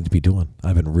way you need to be doing.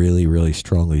 I've been really, really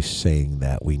strongly saying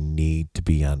that we need to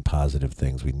be on positive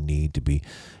things. We need to be,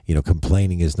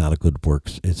 complaining is not a good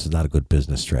it's not a good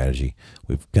business strategy.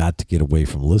 We've got to get away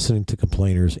from listening to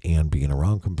complainers and being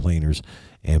around complainers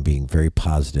and being very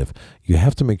positive. You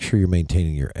have to make sure you're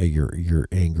maintaining your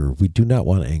anger. We do not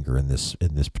want anger in this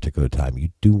particular time.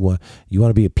 You want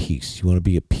to be at peace. You want to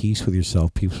be at peace with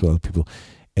yourself, peace with other people.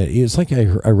 And it's like I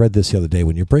read this the other day.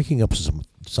 When you're breaking up with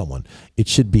someone,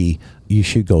 you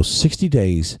should go 60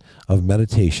 days of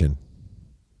meditation.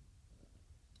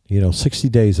 60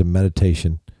 days of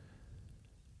meditation.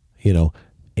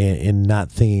 And not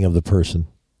thinking of the person.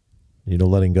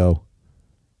 Letting go.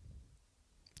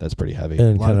 That's pretty heavy.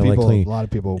 And a lot of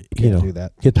people can't do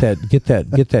that. Get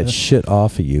that shit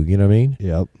off of you. You know what I mean?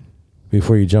 Yep.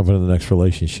 Before you jump into the next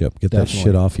relationship, get that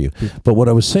shit off you. But what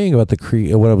I was saying about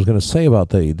what I was going to say about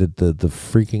the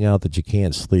freaking out that you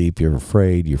can't sleep, you're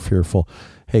afraid, you're fearful.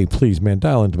 Hey, please, man,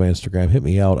 dial into my Instagram, hit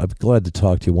me out. I'm glad to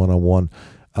talk to you one-on-one.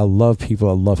 I love people.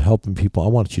 I love helping people. I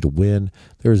want you to win.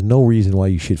 There is no reason why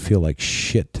you should feel like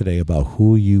shit today about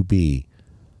who you be.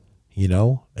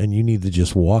 And you need to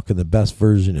just walk in the best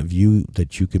version of you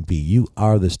that you can be. You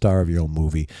are the star of your own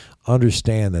movie.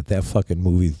 Understand that fucking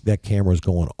movie, that camera is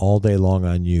going all day long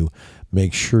on you.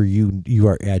 Make sure you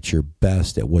are at your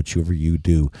best at whatever you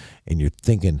do, and you're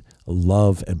thinking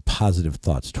love and positive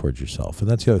thoughts towards yourself. And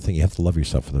that's the other thing. You have to love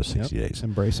yourself for those 60 days.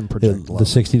 Embrace and project love. The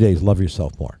 60 days, love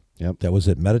yourself more. Yep. That was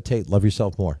it. Meditate, love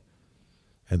yourself more,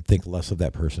 and think less of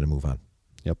that person and move on.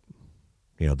 Yep.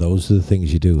 Those are the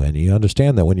things you do. And you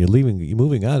understand that when you're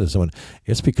moving on to someone,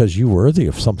 it's because you're worthy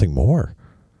of something more.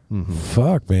 Mm-hmm.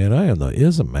 Fuck, man, I am the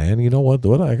ism, man. You know what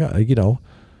I got,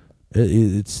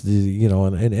 it's the,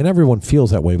 and everyone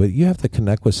feels that way, but you have to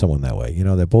connect with someone that way,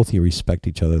 that both of you respect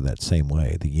each other that same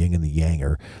way. The yin and the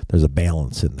yang there's a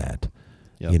balance in that.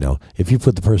 Yep. If you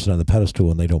put the person on the pedestal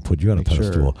and they don't put you on a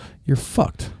pedestal, you're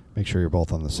fucked. Make sure you're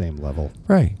both on the same level.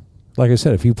 Right. Like I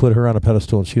said, if you put her on a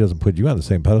pedestal and she doesn't put you on the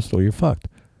same pedestal, you're fucked.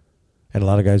 And a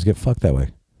lot of guys get fucked that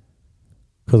way.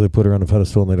 Because they put her on a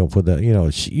pedestal and they don't put that,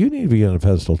 you need to be on a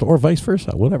pedestal, or vice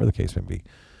versa, whatever the case may be.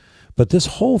 But this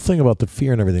whole thing about the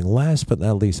fear and everything, last but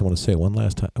not least, I want to say it one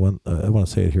last time, I want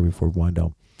to say it here before we wind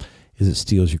down, is it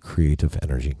steals your creative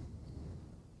energy.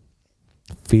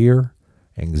 Fear,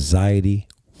 anxiety,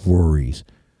 worries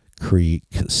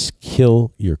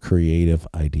kill your creative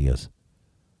ideas.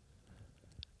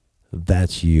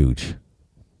 That's huge.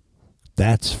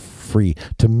 That's free.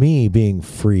 To me, being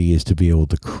free is to be able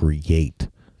to create.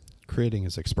 Creating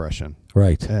is expression.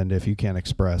 Right. And if you can't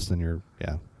express, then you're,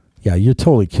 Yeah, you're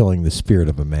totally killing the spirit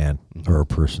of a man or a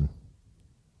person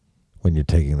when you're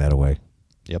taking that away.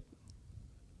 Yep.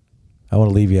 I want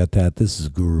to leave you at that. This is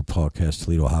Guru Podcast,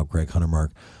 Toledo, How, Greg, Hunter,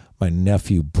 Mark. My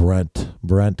nephew, Brent.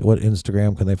 Brent, what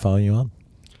Instagram can they follow you on?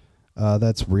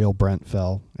 That's Real Brent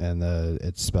Fell, and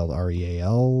it's spelled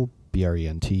RealBrent,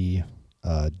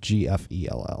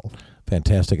 GFELL.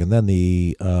 Fantastic. And then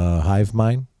the Hive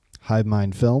Mind? Hive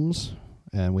Mind Films,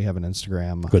 and we have an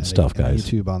Instagram. Good stuff, guys.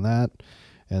 YouTube on that.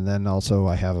 And then also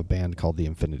I have a band called The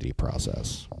Infinity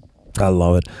Process. I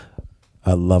love it.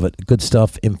 I love it. Good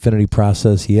stuff. Infinity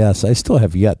Process. Yes, I still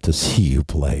have yet to see you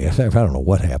play. I don't know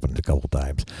what happened a couple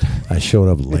times. I showed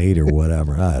up late or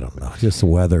whatever. I don't know. Just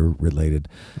weather related.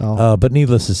 Oh. But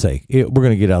needless to say, we're going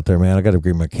to get out there, man. I got to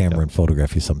bring my camera and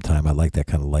photograph you sometime. I like that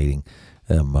kind of lighting.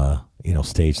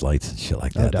 Stage lights and shit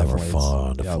like that. That were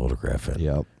fun to photograph in.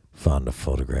 Yep. Fun to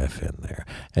photograph in there.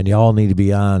 And y'all need to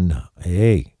be on,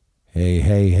 hey,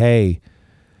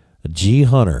 G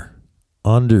Hunter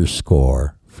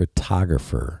 _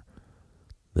 photographer.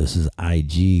 This is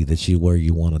IG. That's where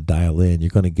you want to dial in. You're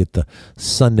going to get the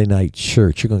Sunday night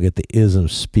church. You're going to get the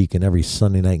isms speaking every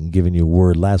Sunday night and giving you a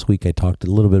word. Last week I talked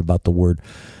a little bit about the word,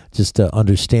 just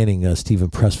understanding Stephen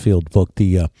Pressfield's book,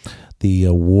 the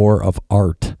War of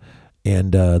Art,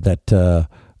 and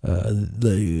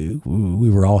we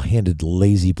were all handed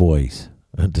lazy boys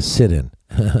to sit in.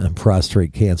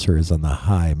 Prostate cancer is on the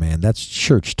high, man. That's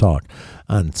church talk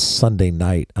on Sunday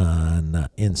night on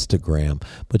Instagram.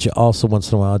 But you also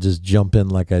once in a while just jump in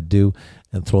like I do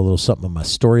and throw a little something on my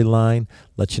storyline,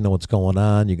 let you know what's going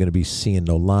on. You're going to be seeing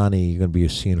Nolani. You're going to be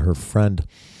seeing her friend.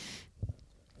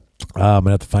 I'm going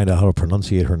to have to find out how to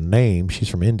pronunciate her name. She's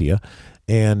from India.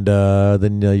 And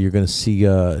then you're going to see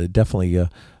definitely,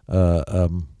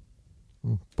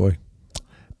 boy,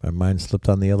 my mind slipped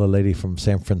on the other lady from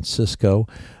San Francisco.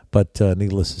 But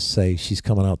needless to say, she's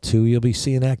coming out too. You'll be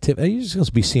seeing activity. You're just going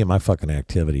to be seeing my fucking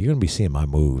activity. You're going to be seeing my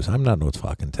moves. I'm not no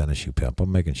fucking tennis shoe pimp.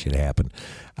 I'm making shit happen.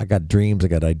 I got dreams. I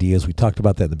got ideas. We talked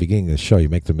about that in the beginning of the show. You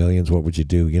make the millions. What would you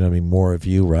do? You know what I mean? More of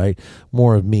you, right?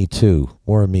 More of me too.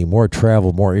 More of me. More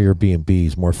travel. More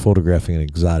Airbnbs. More photographing in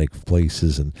exotic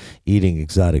places and eating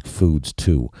exotic foods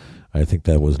too. I think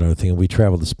that was another thing. We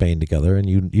traveled to Spain together, and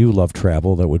you love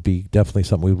travel. That would be definitely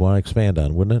something we'd want to expand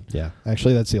on, wouldn't it? Yeah.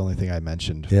 Actually, that's the only thing I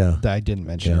mentioned. Yeah. That I didn't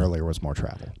mention earlier was more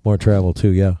travel. More travel, too,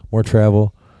 yeah. More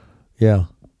travel. Yeah.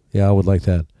 Yeah, I would like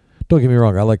that. Don't get me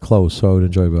wrong. I like clothes, so I would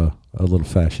enjoy a little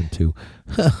fashion, too.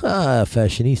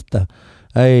 Fashionista.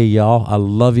 Hey, y'all. I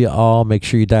love you all. Make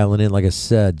sure you're dialing in. Like I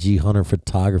said, G Hunter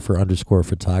Photographer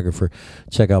 _photographer.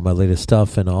 Check out my latest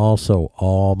stuff and also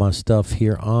all my stuff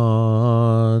here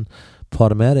on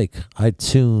Podomatic,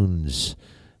 iTunes,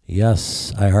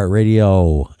 yes,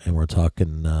 iHeartRadio, and we're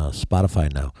talking Spotify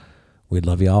now. We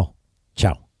love you all.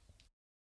 Ciao.